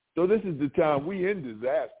 So this is the time we in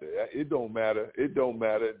disaster. It don't matter. It don't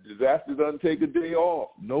matter. Disaster doesn't take a day off.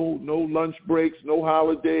 No lunch breaks, no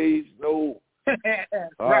holidays, no.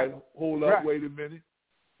 All right, hold up, wait a minute.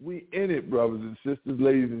 We in it, brothers and sisters,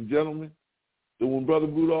 ladies and gentlemen. So when Brother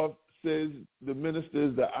Rudolph says the minister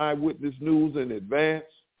is the eyewitness news in advance,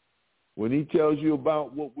 when he tells you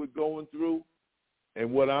about what we're going through,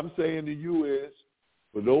 and what I'm saying to you is,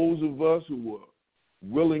 for those of us who are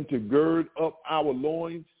willing to gird up our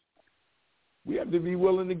loins, we have to be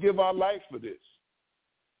willing to give our life for this.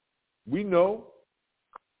 We know.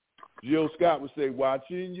 Jill Scott would say,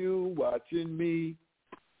 watching you, watching me.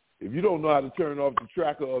 If you don't know how to turn off the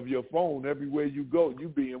tracker of your phone, everywhere you go, you're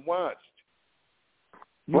being watched.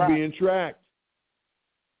 You're being tracked.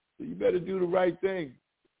 So you better do the right thing.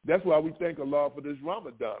 That's why we thank Allah for this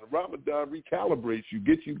Ramadan. Ramadan recalibrates you,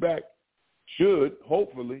 gets you back, should,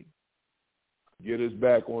 hopefully, get us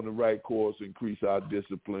back on the right course, increase our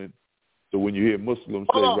discipline. So when you hear Muslims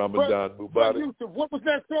say Ramadan Mubarak. What was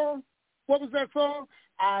that song?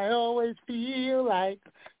 I always feel like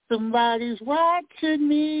somebody's watching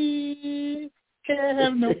me. Can't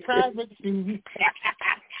have no privacy.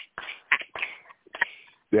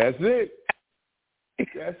 That's it.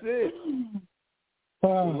 As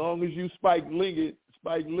long as you Spike Lee,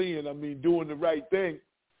 doing the right thing,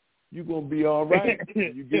 you're going to be all right.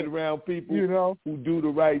 You get around people who do the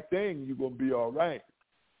right thing, you're going to be all right.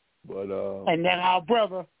 But and then our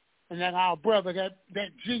brother, that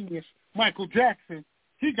genius, Michael Jackson,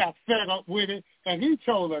 he got fed up with it, and he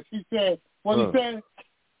told us, he said, he said,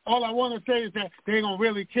 all I want to say is that they don't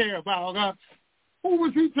really care about us. Who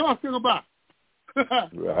was he talking about?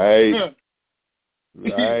 Right.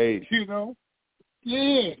 Yeah. They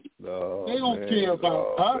don't care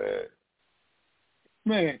about us.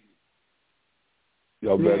 Man.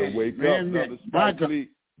 Y'all better wake up.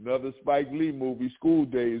 Another Spike Lee movie, School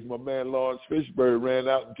Days. My man Lawrence Fishburne ran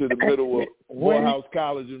out into the middle of Morehouse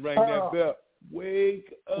College and rang that bell.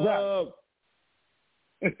 Wake up.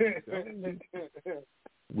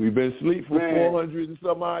 We've been asleep for 400 and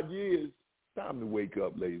some odd years. Time to wake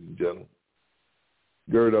up, ladies and gentlemen.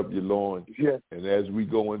 Gird up your loins. Yeah. And as we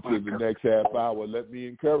go into the next half hour, let me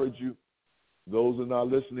encourage you, those in our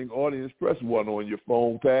listening audience, press 1 on your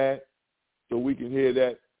phone pad so we can hear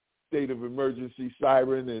that state of emergency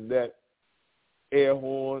siren and that air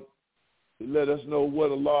horn to let us know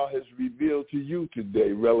what Allah has revealed to you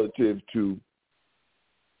today relative to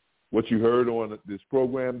what you heard on this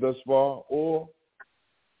program thus far, or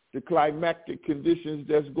the climactic conditions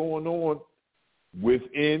that's going on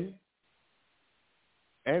within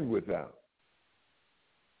and without.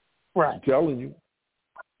 Right. I'm telling you.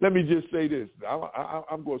 Let me just say this.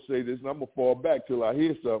 I'm going to say this, and I'm going to fall back till I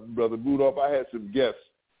hear something. Brother Rudolph, I had some guests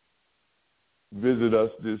visit us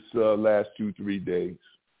this last 2-3 days.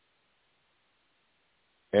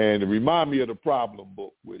 And it reminded me of the problem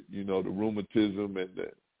book with, the rheumatism and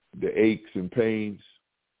the aches and pains.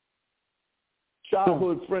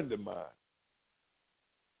 Childhood friend of mine.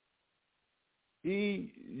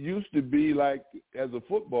 He used to be like, as a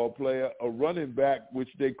football player, a running back, which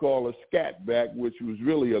they call a scat back, which was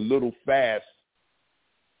really a little fast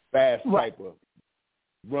type of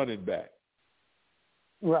running back.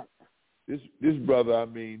 Right. This brother, I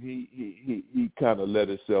mean, he kind of let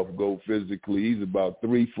himself go physically. He's about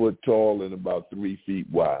 3 foot tall and about 3 feet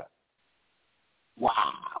wide. Wow.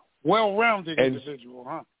 Well-rounded individual,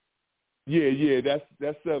 huh? Yeah,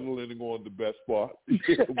 that's settling on the best part.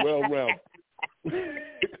 Well-rounded.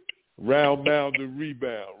 Round, mound, and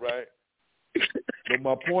rebound, right? But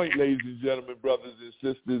my point, ladies and gentlemen, brothers and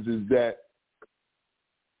sisters, is that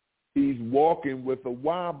he's walking with a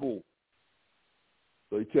wobble.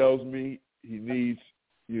 So he tells me he needs,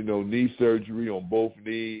 knee surgery on both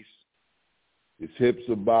knees. His hips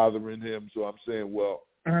are bothering him. So I'm saying, well,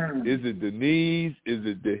 is it the knees? Is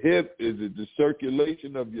it the hip? Is it the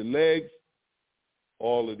circulation of your legs?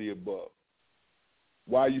 All of the above.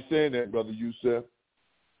 Why are you saying that, Brother Yusef?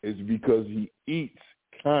 It's because he eats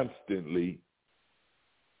constantly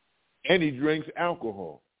and he drinks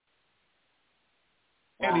alcohol.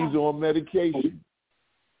 And he's on medication.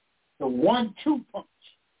 The 1-2 punch.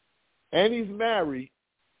 And he's married.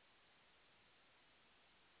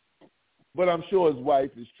 But I'm sure his wife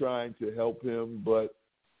is trying to help him. But,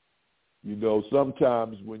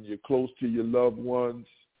 sometimes when you're close to your loved ones,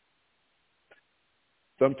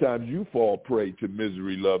 sometimes you fall prey to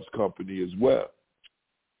misery loves company as well.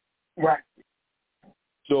 Right.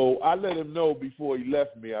 So I let him know before he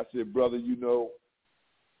left me. I said, brother, you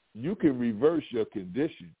can reverse your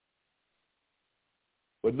condition.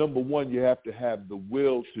 But number one, you have to have the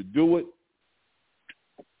will to do it.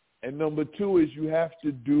 And number two is you have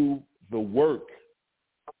to do the work.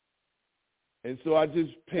 And so I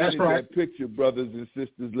just painted that picture, brothers and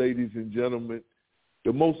sisters, ladies and gentlemen.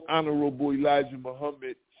 The most honorable Elijah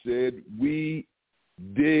Muhammad said, we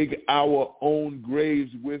dig our own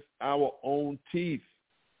graves with our own teeth.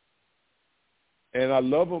 And I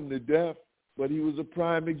love him to death, but he was a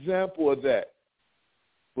prime example of that.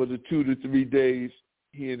 For the 2 to 3 days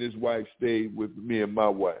he and his wife stayed with me and my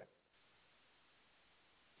wife.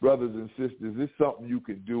 Brothers and sisters, it's something you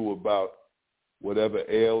can do about whatever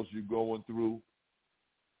ails you're going through,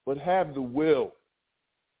 but have the will.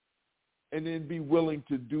 And then be willing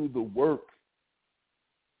to do the work.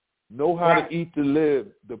 Know how to eat to live,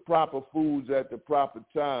 the proper foods at the proper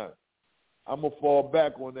time. I'm going to fall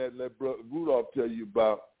back on that and let Brother Rudolph tell you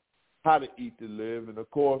about how to eat to live. And, of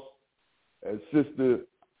course, as Sister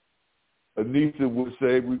Anissa would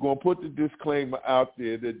say, we're going to put the disclaimer out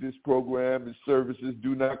there that this program and services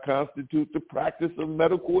do not constitute the practice of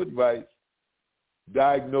medical advice,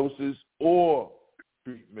 diagnosis, or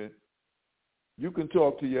treatment. You can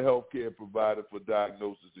talk to your healthcare provider for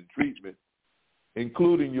diagnosis and treatment,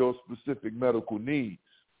 including your specific medical needs.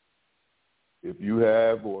 If you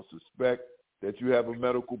have or suspect that you have a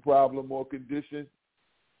medical problem or condition,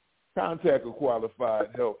 contact a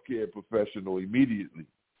qualified healthcare professional immediately.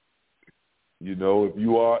 If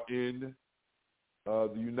you are in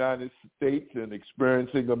the United States and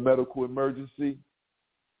experiencing a medical emergency,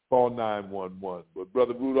 call 911. But,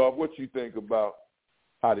 Brother Rudolph, what you think about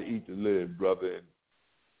how to eat to live, brother,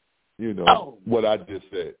 and, what I just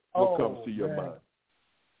said? What comes to your mind?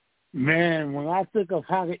 Man, when I think of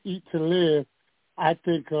how to eat to live, I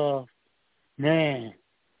think of,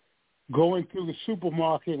 going through the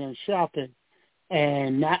supermarket and shopping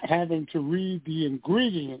and not having to read the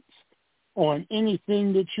ingredients on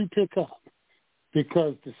anything that you pick up.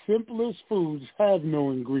 because the simplest foods have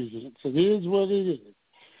no ingredients. It is what it is.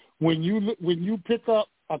 When you pick up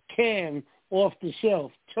a can off the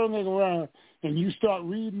shelf, turn it around, and you start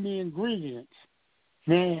reading the ingredients,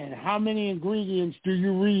 man, how many ingredients do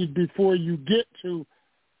you read before you get to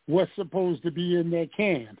what's supposed to be in that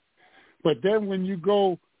can? But then when you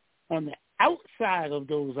go on the outside of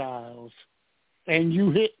those aisles and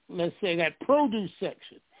you hit, let's say, that produce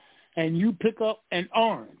section, and you pick up an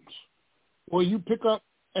orange, or you pick up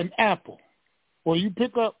an apple, or you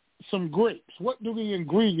pick up some grapes, what do the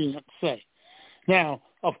ingredients say? Now,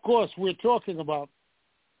 of course, we're talking about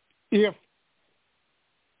if,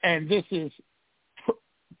 and this is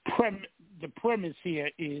the premise here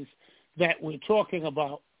is that we're talking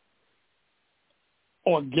about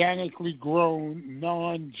organically grown,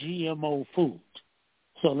 non-GMO food.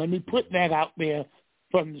 So let me put that out there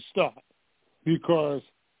from the start, because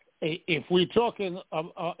if we're talking,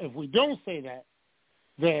 if we don't say that,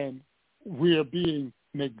 then we're being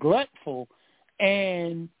neglectful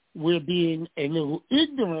and we're being a little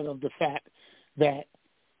ignorant of the fact that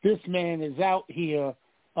this man is out here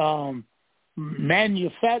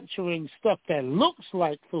manufacturing stuff that looks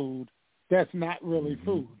like food that's not really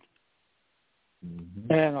food.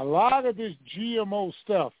 Mm-hmm. And a lot of this GMO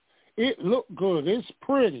stuff, it look good. It's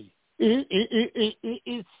pretty. It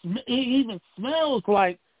even smells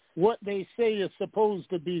like what they say is supposed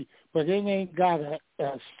to be, but it ain't got an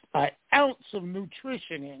ounce of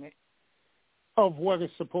nutrition in it of what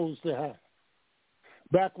it's supposed to have.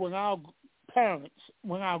 Back when our parents,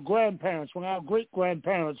 when our grandparents, when our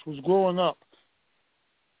great-grandparents was growing up,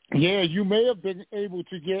 yeah, you may have been able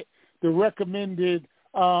to get the recommended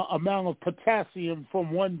amount of potassium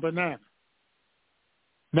from one banana.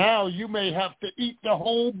 Now you may have to eat the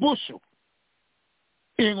whole bushel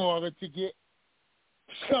in order to get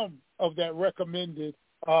some of that recommended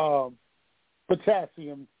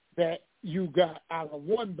potassium that you got out of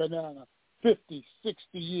one banana 50,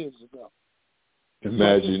 60 years ago.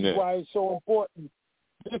 Imagine that. This is why it's so important.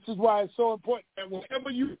 This is why it's so important that wherever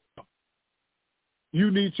you go,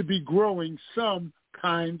 you need to be growing some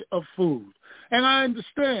kind of food. And I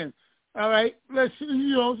understand, all right,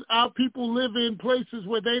 our people live in places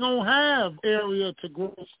where they don't have area to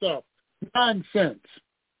grow stuff. Nonsense.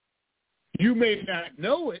 You may not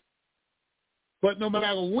know it, but no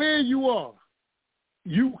matter where you are,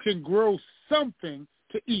 you can grow something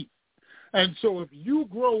to eat. And so if you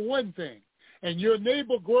grow one thing and your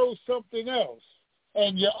neighbor grows something else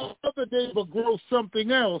and your other neighbor grows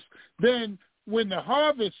something else, then when the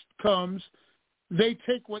harvest comes, they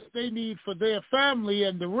take what they need for their family,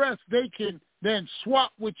 and the rest they can then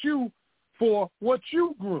swap with you for what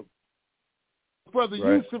you grew. Brother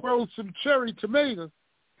Yusef grows some cherry tomatoes,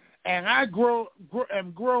 and I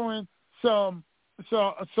am growing some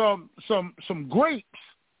grapes,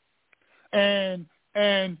 and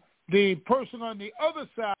the person on the other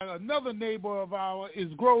side, another neighbor of ours,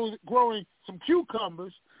 is growing some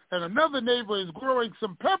cucumbers, and another neighbor is growing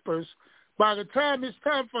some peppers. By the time it's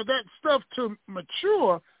time for that stuff to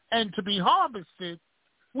mature and to be harvested,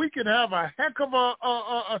 we can have a heck of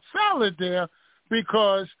a salad there,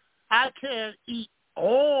 because I can't eat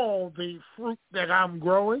all the fruit that I'm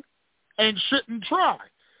growing and shouldn't try.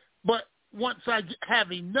 But once I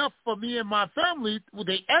have enough for me and my family with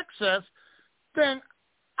the excess, then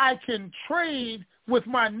I can trade with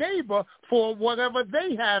my neighbor for whatever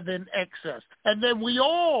they have in excess. And then we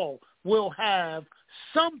all will have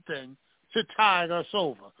something to tide us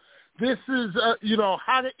over. This is,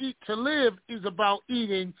 how to eat to live is about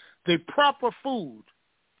eating the proper food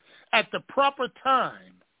at the proper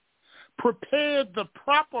time, prepared the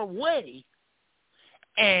proper way,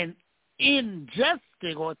 and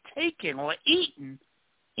ingesting or taking or eating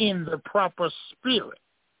in the proper spirit.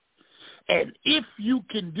 And if you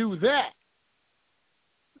can do that,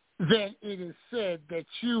 then it is said that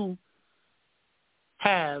you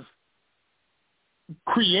have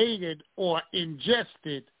created or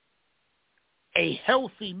ingested a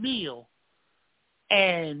healthy meal,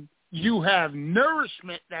 and you have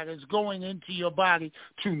nourishment that is going into your body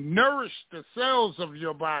to nourish the cells of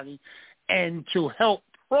your body and to help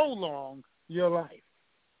prolong your life.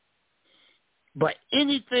 But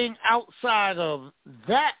anything outside of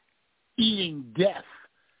that, eating death,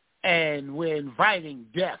 and we're inviting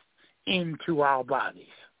death into our bodies.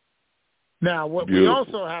 Now, what we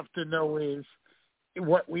also have to know is,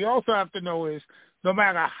 no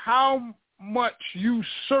matter how much you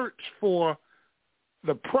search for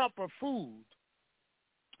the proper food,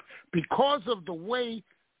 because of the way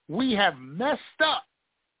we have messed up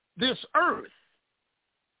this earth,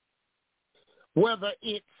 whether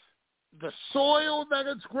it's the soil that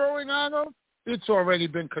it's growing out of, it's already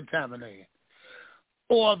been contaminated.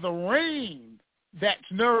 Or the rain that's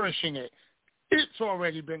nourishing it, it's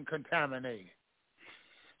already been contaminated.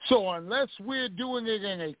 So unless we're doing it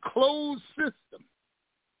in a closed system,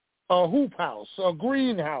 a hoop house, a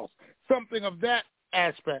greenhouse, something of that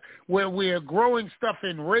aspect, where we're growing stuff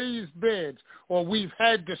in raised beds, or we've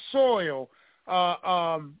had the soil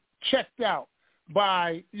checked out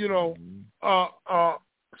by,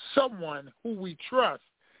 someone who we trust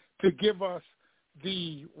to give us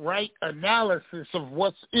the right analysis of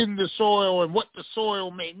what's in the soil and what the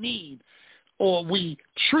soil may need, or we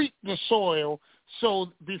treat the soil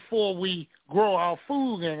so before we grow our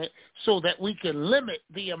food in it so that we can limit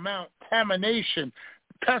the amount of contamination,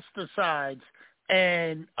 pesticides,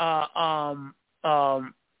 and pathogens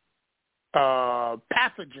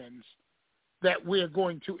that we're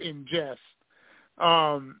going to ingest.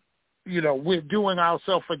 We're doing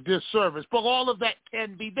ourselves a disservice. But all of that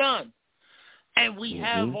can be done. And we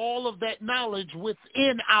have all of that knowledge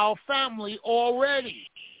within our family already.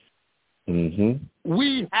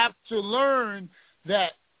 We have to learn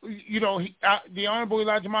that, the Honorable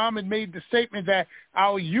Elijah Muhammad made the statement that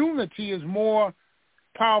our unity is more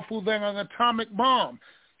powerful than an atomic bomb.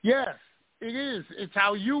 Yes, it is. It's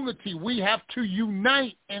our unity. We have to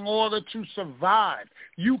unite in order to survive.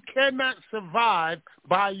 You cannot survive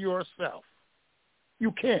by yourself.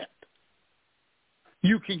 You can't.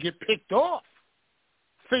 You can get picked off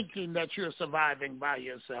thinking that you're surviving by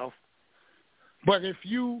yourself. But if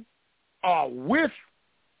you are with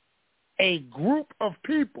a group of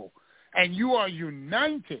people and you are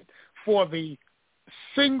united for the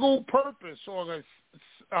single purpose,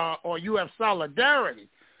 or you have solidarity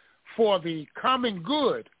for the common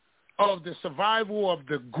good of the survival of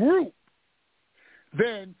the group,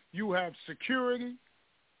 then you have security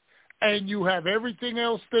and you have everything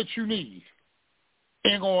else that you need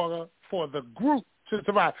in order for the group to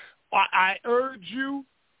survive. I urge you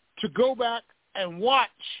to go back and watch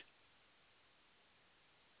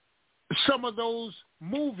some of those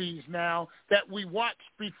movies now that we watched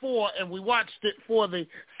before, and we watched it for the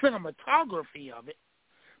cinematography of it,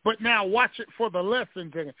 but now watch it for the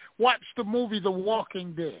lessons in it. Watch the movie The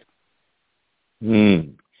Walking Dead.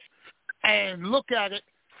 And look at it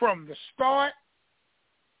from the start,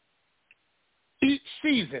 each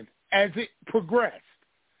season as it progressed,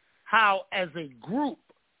 how as a group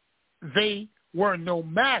they were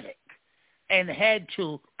nomadic and had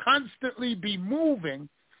to constantly be moving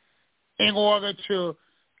in order to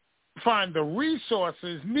find the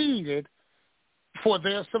resources needed for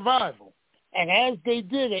their survival. And as they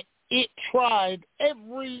did it, it tried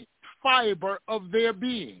every fiber of their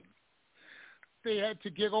being. They had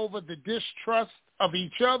to get over the distrust of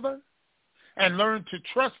each other and learn to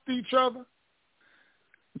trust each other,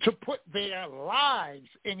 to put their lives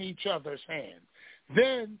in each other's hands.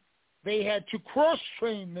 Then they had to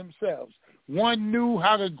cross-train themselves. One knew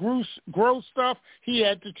how to grow stuff. He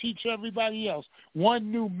had to teach everybody else.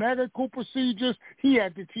 One knew medical procedures. He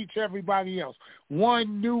had to teach everybody else.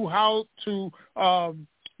 One knew how to,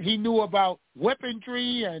 he knew about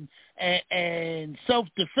weaponry and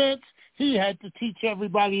self-defense. He had to teach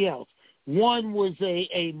everybody else. One was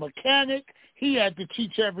a mechanic. He had to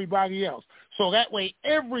teach everybody else. So that way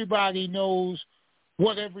everybody knows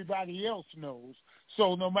what everybody else knows.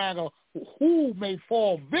 So no matter who may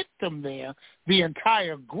fall victim there, the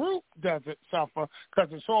entire group doesn't suffer because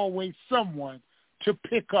it's always someone to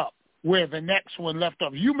pick up where the next one left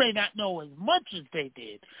off. You may not know as much as they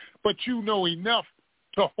did, but you know enough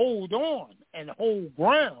to hold on and hold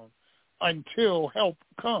ground until help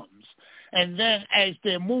comes. And then as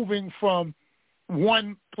they're moving from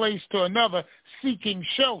one place to another, seeking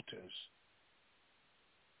shelters,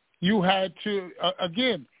 you had to,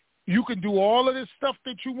 again, you can do all of this stuff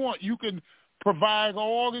that you want. You can provide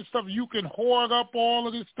all this stuff. You can hoard up all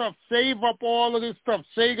of this stuff, save up all of this stuff,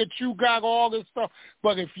 say that you got all this stuff.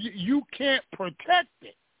 But if you can't protect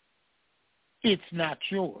it, it's not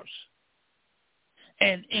yours.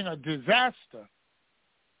 And in a disaster,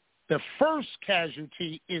 the first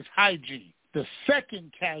casualty is hygiene. The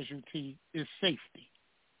second casualty is safety.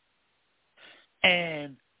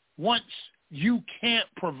 And once you can't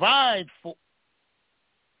provide for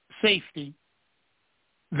safety,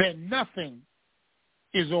 then nothing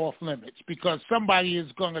is off limits because somebody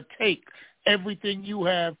is going to take everything you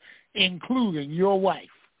have, including your wife,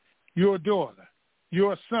 your daughter,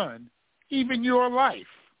 your son, even your life.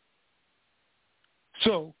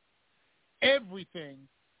 So everything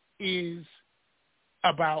is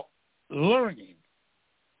about learning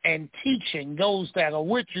and teaching those that are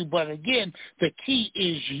with you. But again, the key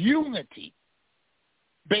is unity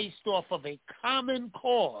based off of a common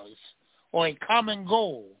cause or a common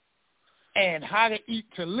goal. And How to Eat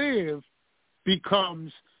to Live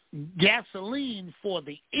becomes gasoline for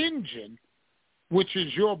the engine, which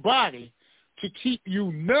is your body, to keep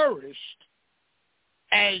you nourished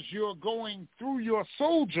as you're going through your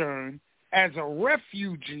sojourn as a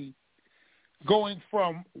refugee, going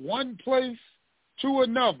from one place to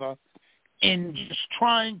another and just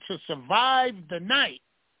trying to survive the night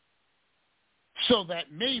so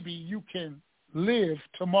that maybe you can live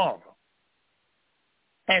tomorrow.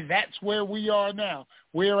 And that's where we are now.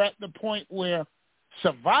 We're at the point where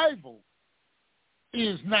survival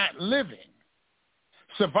is not living.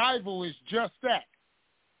 Survival is just that,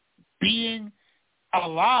 being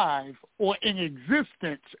alive or in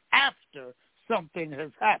existence after something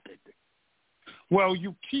has happened. Well,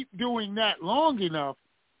 you keep doing that long enough,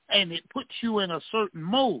 and it puts you in a certain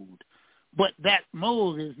mode, but that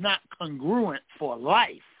mode is not congruent for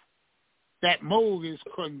life. That mode is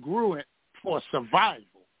congruent for survival.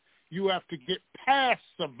 You have to get past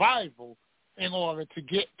survival in order to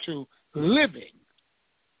get to living,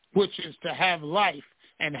 which is to have life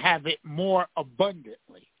and have it more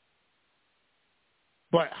abundantly.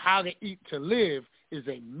 But How to Eat to Live is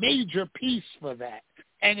a major piece for that.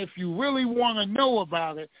 And if you really want to know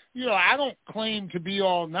about it, I don't claim to be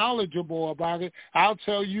all knowledgeable about it. I'll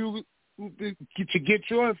tell you to get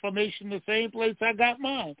your information the same place I got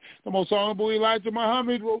mine. The Most Honorable Elijah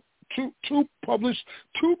Muhammad wrote published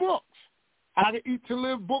two books, How to Eat to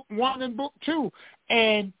Live, Book 1 and Book 2.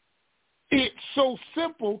 And it's so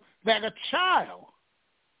simple that a child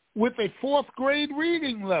with a 4th grade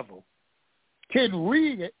reading level can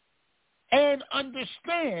read it and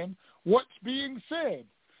understand what's being said,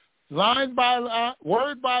 line by line,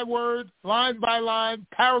 word by word, line by line,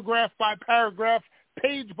 paragraph by paragraph,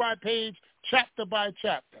 page by page, chapter by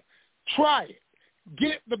chapter. Try it.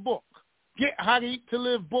 Get the book. Get How to Eat to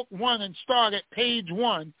Live Book 1 and start at page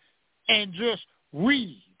 1 and just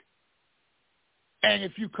read. And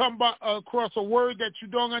if you come across a word that you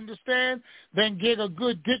don't understand, then get a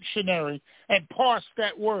good dictionary and parse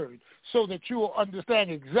that word so that you will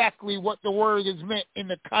understand exactly what the word is meant in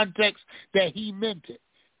the context that he meant it.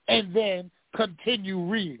 And then continue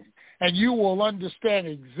reading. And you will understand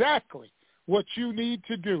exactly what you need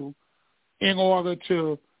to do in order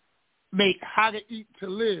to make How to Eat to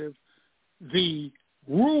Live the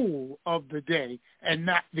rule of the day and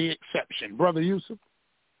not the exception. Brother Yusef?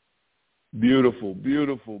 Beautiful,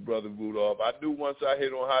 beautiful, Brother Rudolph. I knew once I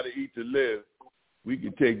hit on How to Eat to Live, we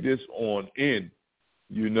could take this on in,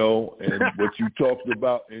 and what you talked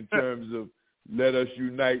about in terms of let us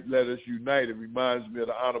unite, it reminds me of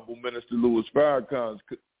the Honorable Minister Louis Farrakhan's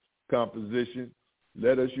composition,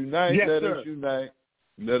 let us unite, yes, let sir. us unite,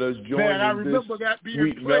 let us join Man, in I remember this that being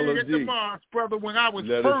sweet played melody. at the mosque, brother, when I was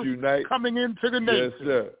let first us unite. coming into the nation. Yes,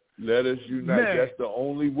 sir. Let us unite. Man. That's the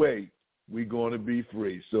only way we're going to be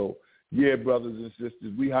free. So, yeah, brothers and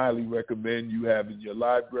sisters, we highly recommend you have in your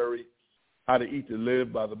library How to Eat to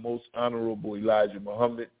Live by the Most Honorable Elijah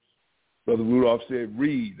Muhammad. Brother Rudolph said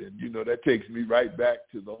read, and, that takes me right back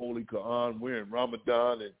to the Holy Quran. We're in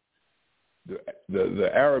Ramadan, and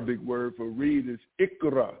the Arabic word for read is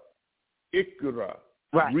ikra. Ikra.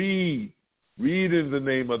 Right. Read. Read in the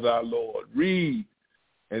name of thy Lord. Read.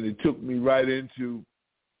 And it took me right into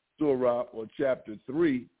Surah or chapter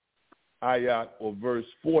 3, ayat or verse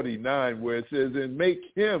 49, where it says, and make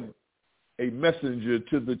him a messenger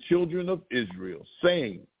to the children of Israel,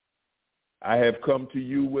 saying, I have come to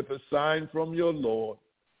you with a sign from your Lord,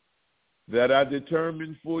 that I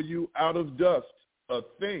determined for you out of dust a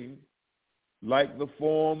thing like the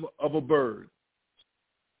form of a bird.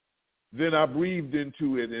 Then I breathed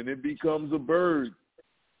into it, and it becomes a bird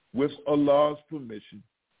with Allah's permission.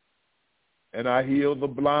 And I heal the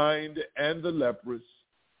blind and the leprous,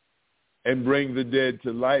 and bring the dead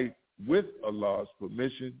to life with Allah's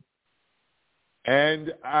permission.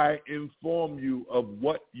 And I inform you of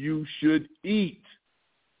what you should eat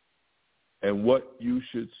and what you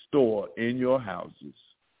should store in your houses.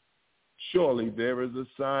 Surely there is a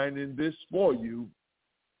sign in this for you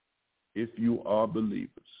if you are believers.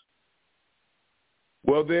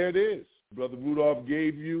 Well, there it is. Brother Rudolph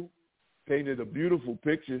painted a beautiful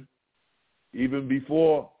picture even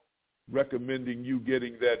before recommending you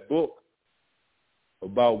getting that book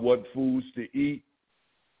about what foods to eat,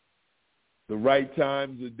 the right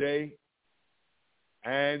times of day,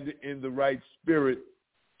 and in the right spirit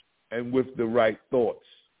and with the right thoughts.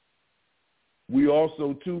 We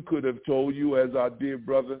also, too, could have told you, as our dear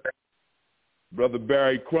brother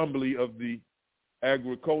Barry Crumbly of the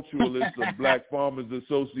Agriculturalists of Black Farmers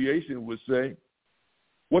Association would say,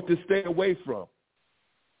 what to stay away from.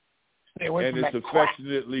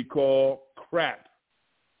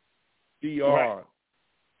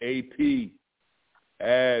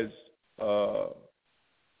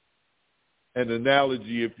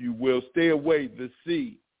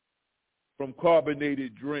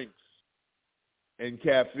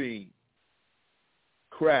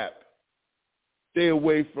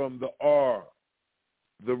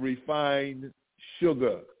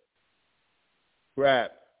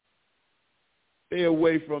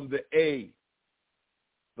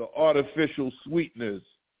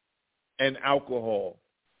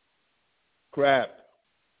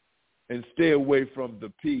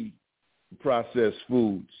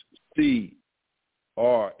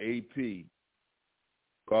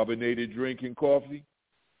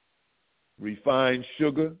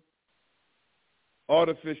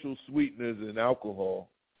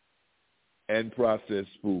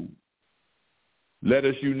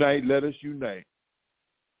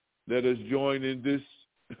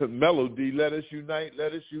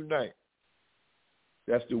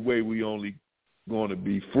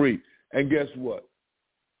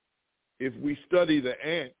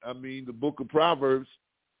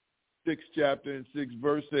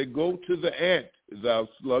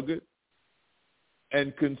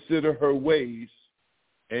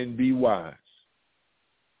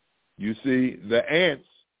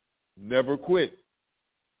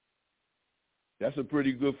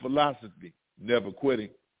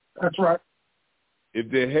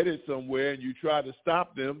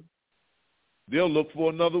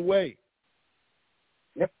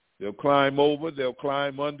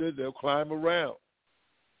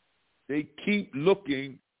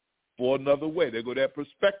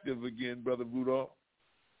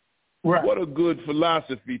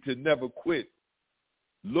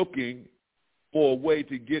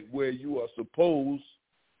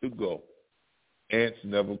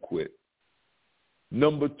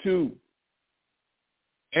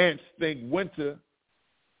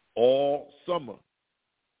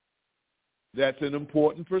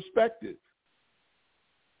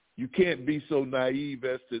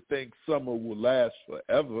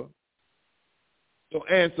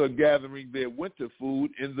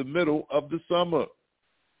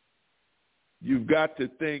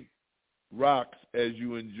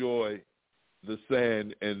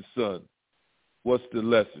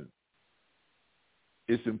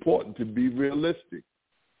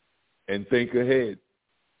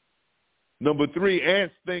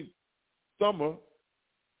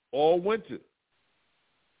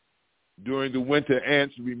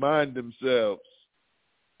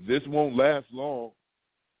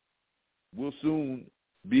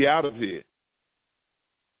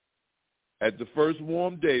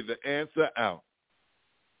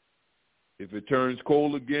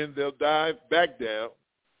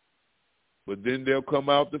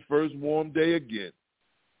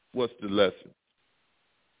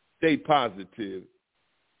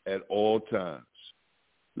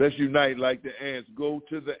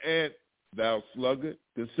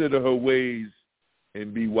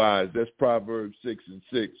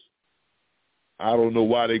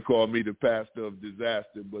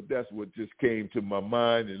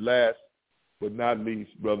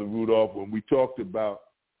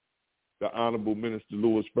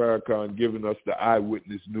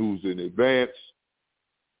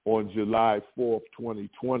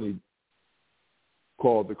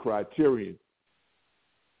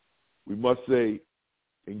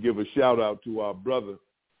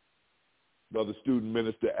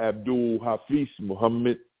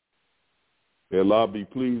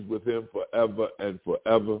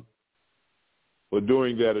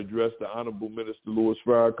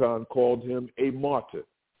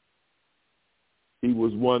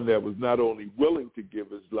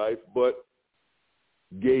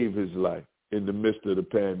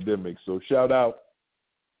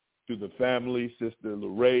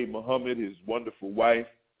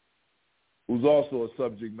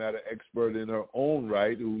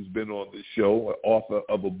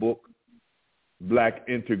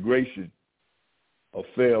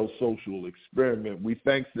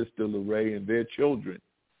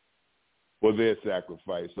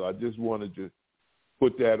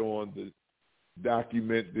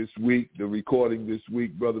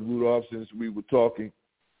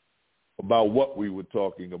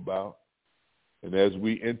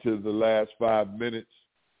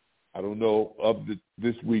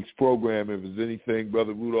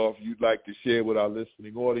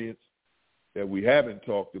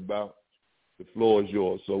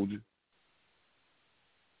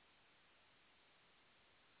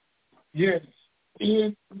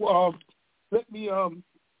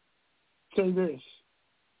 say this.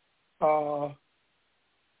 Family.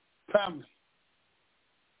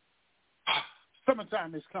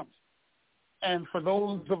 Summertime is coming. And for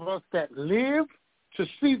those of us that live to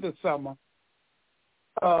see the summer,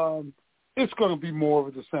 it's going to be more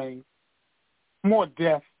of the same. More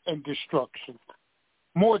death and destruction.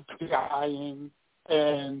 More dying.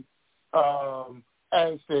 And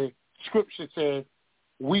as the scripture said,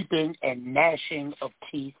 weeping and gnashing of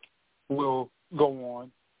teeth will go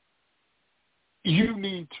on. You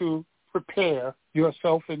need to prepare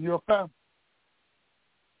yourself and your family.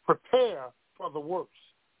 Prepare for the worst.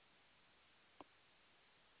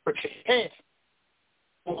 Prepare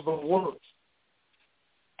for the worst.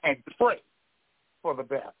 And pray for the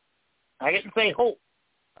best. I didn't say hope.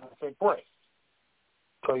 I said pray.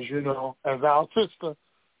 Because, you know, as our Sister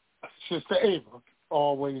Ava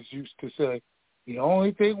always used to say, the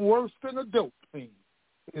only thing worse than a dope fiend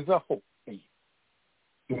is a hope fiend.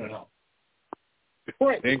 You know.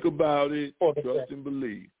 Pray. Think about it. Trust best. And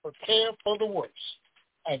believe. Prepare for the worst.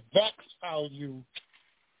 And that's how you,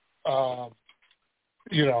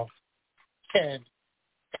 can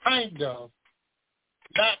kind of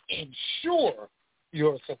not ensure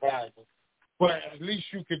your survival, but at least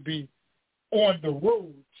you could be on the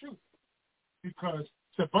road too, because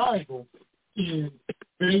survival is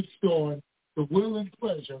based on the will and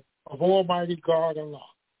pleasure of Almighty God Allah.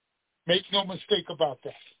 Make no mistake about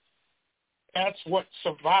that. That's what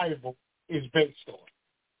survival is based on.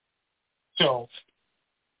 So,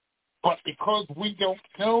 but because we don't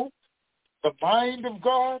know the mind of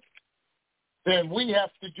God, then we have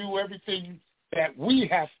to do everything that we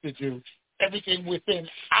have to do, everything within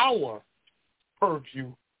our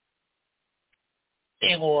purview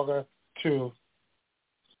in order to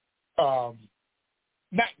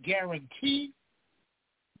not guarantee,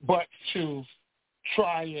 but to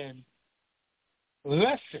try and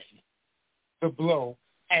lessen the blow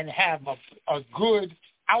and have a good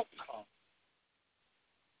outcome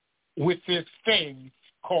with this thing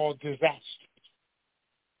called disaster.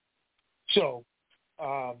 So,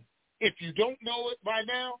 if you don't know it by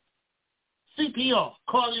now, CPR,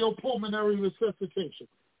 cardiopulmonary resuscitation,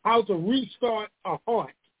 how to restart a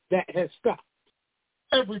heart that has stopped.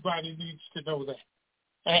 Everybody needs to know that.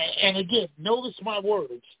 And again, notice my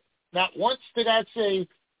words. Not once did I say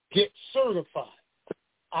get certified.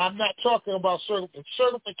 I'm not talking about certification.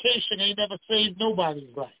 Certification ain't never saved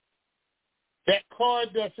nobody's life. That card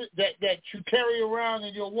that you carry around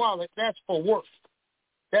in your wallet, that's for work.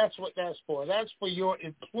 That's what that's for. That's for your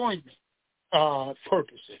employment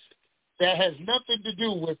purposes. That has nothing to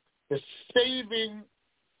do with the saving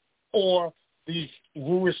or the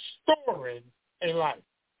restoring a life.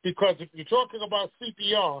 Because if you're talking about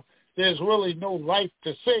CPR, there's really no life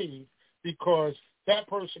to save because that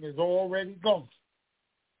person is already gone.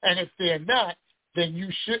 And if they're not, then you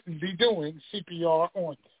shouldn't be doing CPR on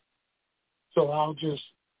them. So I'll just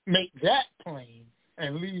make that plain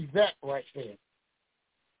and leave that right there.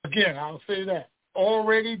 Again, I'll say that.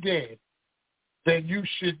 Already dead, then you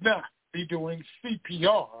should not be doing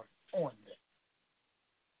CPR on them.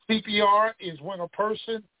 CPR is when a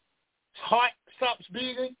person's heart stops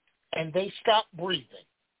beating and they stop breathing.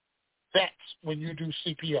 That's when you do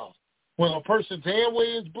CPR. When a person's airway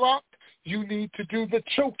is blocked, you need to do the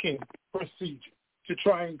choking procedure to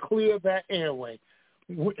try and clear that airway.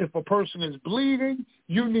 If a person is bleeding,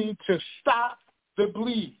 you need to stop the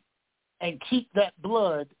bleed and keep that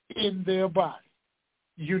blood in their body.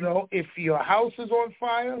 You know, if your house is on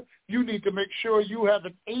fire, you need to make sure you have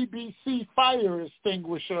an ABC fire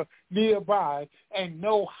extinguisher nearby and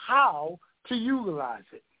know how to utilize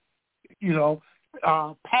it. You know,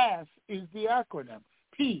 PASS is the acronym.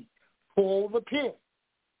 P, pull the pin.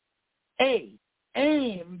 A,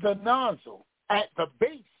 aim the nozzle at the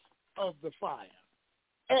base of the fire.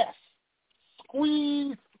 S,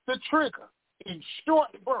 squeeze the trigger in short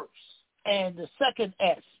bursts. And the second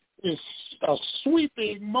S is a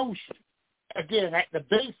sweeping motion, again, at the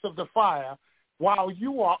base of the fire while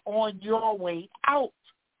you are on your way out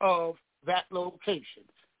of that location.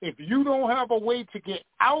 If you don't have a way to get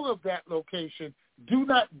out of that location, do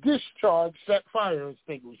not discharge that fire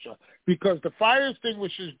extinguisher, because the fire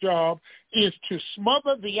extinguisher's job is to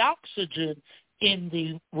smother the oxygen in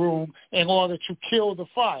the room in order to kill the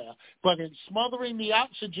fire. But in smothering the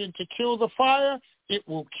oxygen to kill the fire, it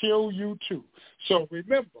will kill you too. So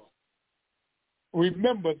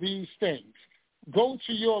remember these things. Go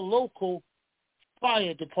to your local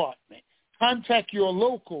fire department. Contact your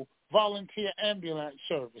local volunteer ambulance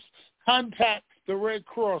service. Contact the Red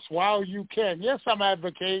Cross while you can. Yes, I'm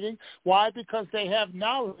advocating. Why? Because they have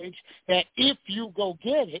knowledge that if you go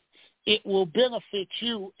get it, it will benefit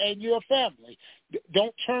you and your family.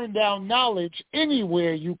 Don't turn down knowledge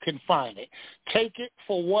anywhere you can find it. Take it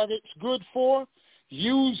for what it's good for.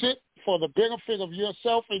 Use it for the benefit of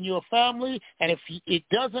yourself and your family. And if it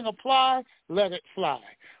doesn't apply, let it fly.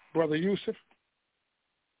 Brother Yusef?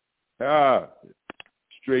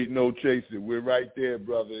 Straight no chaser. We're right there,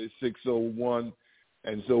 brother. It's 6:01.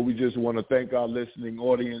 And so we just want to thank our listening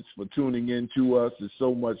audience for tuning in to us. There's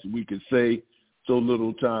so much we could say, so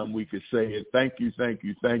little time we could say it. Thank you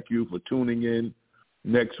for tuning in.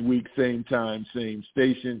 Next week, same time, same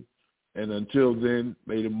station. And until then,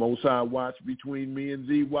 may the Most High watch between me and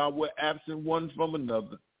thee while we're absent one from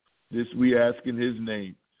another. This we ask in his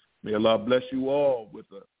name. May Allah bless you all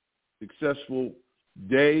with a successful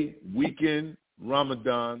day, weekend,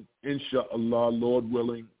 Ramadan. Inshallah, Lord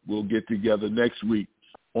willing, we'll get together next week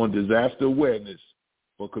on disaster awareness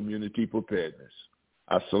for community preparedness.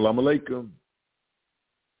 Assalamu alaikum.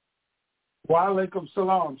 Wa alaikum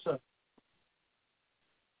salam, sir.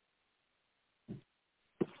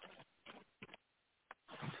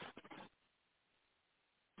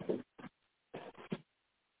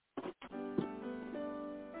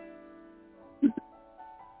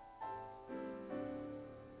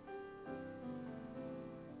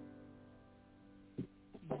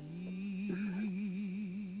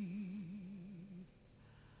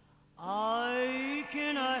 I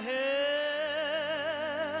can have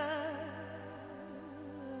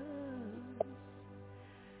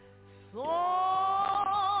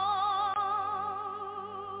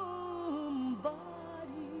somebody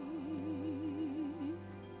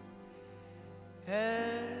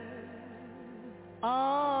as I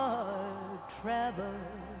travel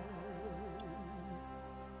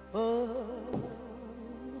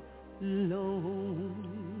alone.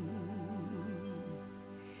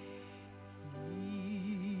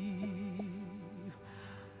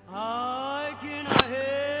 I can have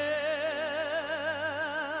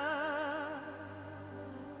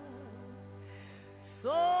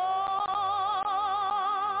somebody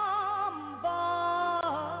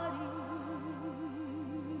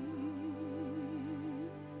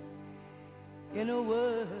in a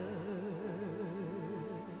word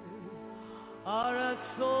or a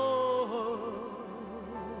soul.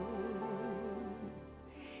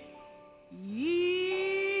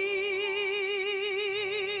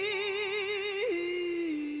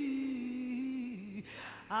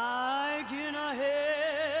 I can have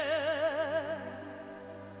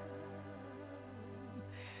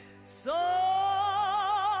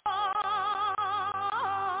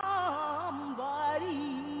somebody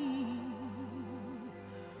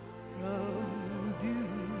from dew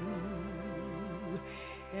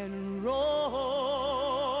and rose.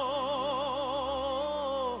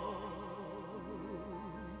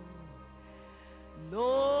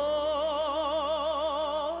 Lord,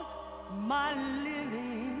 my living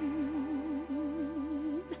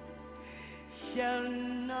shall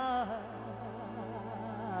not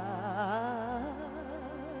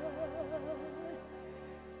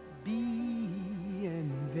be in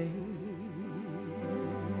vain.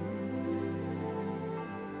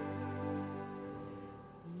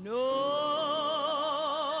 No,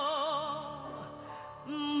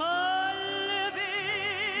 my living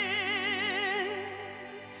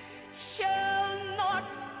shall not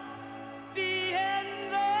be in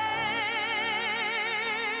vain.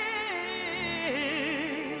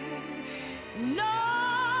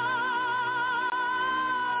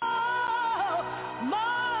 No,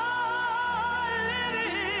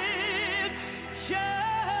 my living shall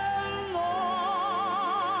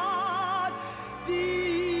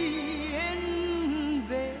not be in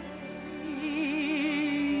vain.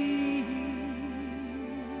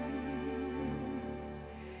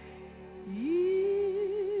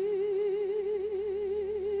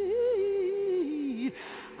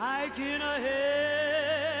 I can have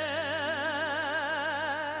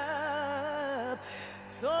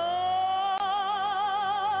somebody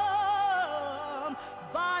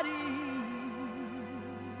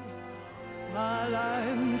while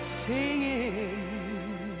I'm singing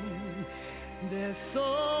their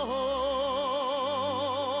soul.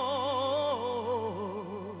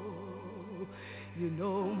 You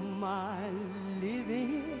know my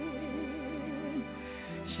living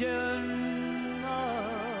shall not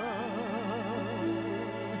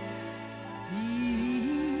be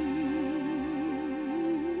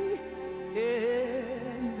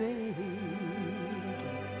in vain.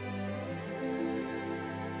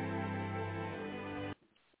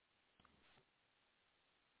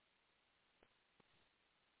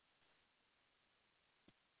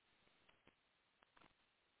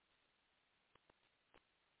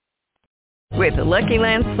 With the Lucky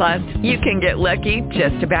Land Slots, you can get lucky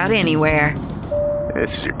just about anywhere.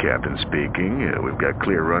 This is your captain speaking. We've got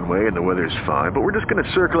clear runway and the weather's fine, but we're just going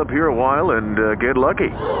to circle up here a while and get lucky.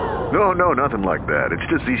 No, nothing like that.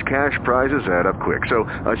 It's just these cash prizes add up quick. So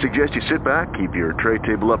I suggest you sit back, keep your tray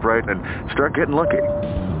table upright, and start getting lucky.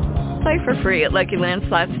 Play for free at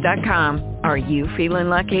LuckyLandSlots.com. Are you feeling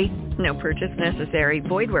lucky? No purchase necessary.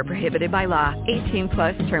 Void where prohibited by law.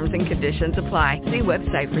 18+ terms and conditions apply. See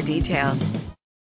website for details.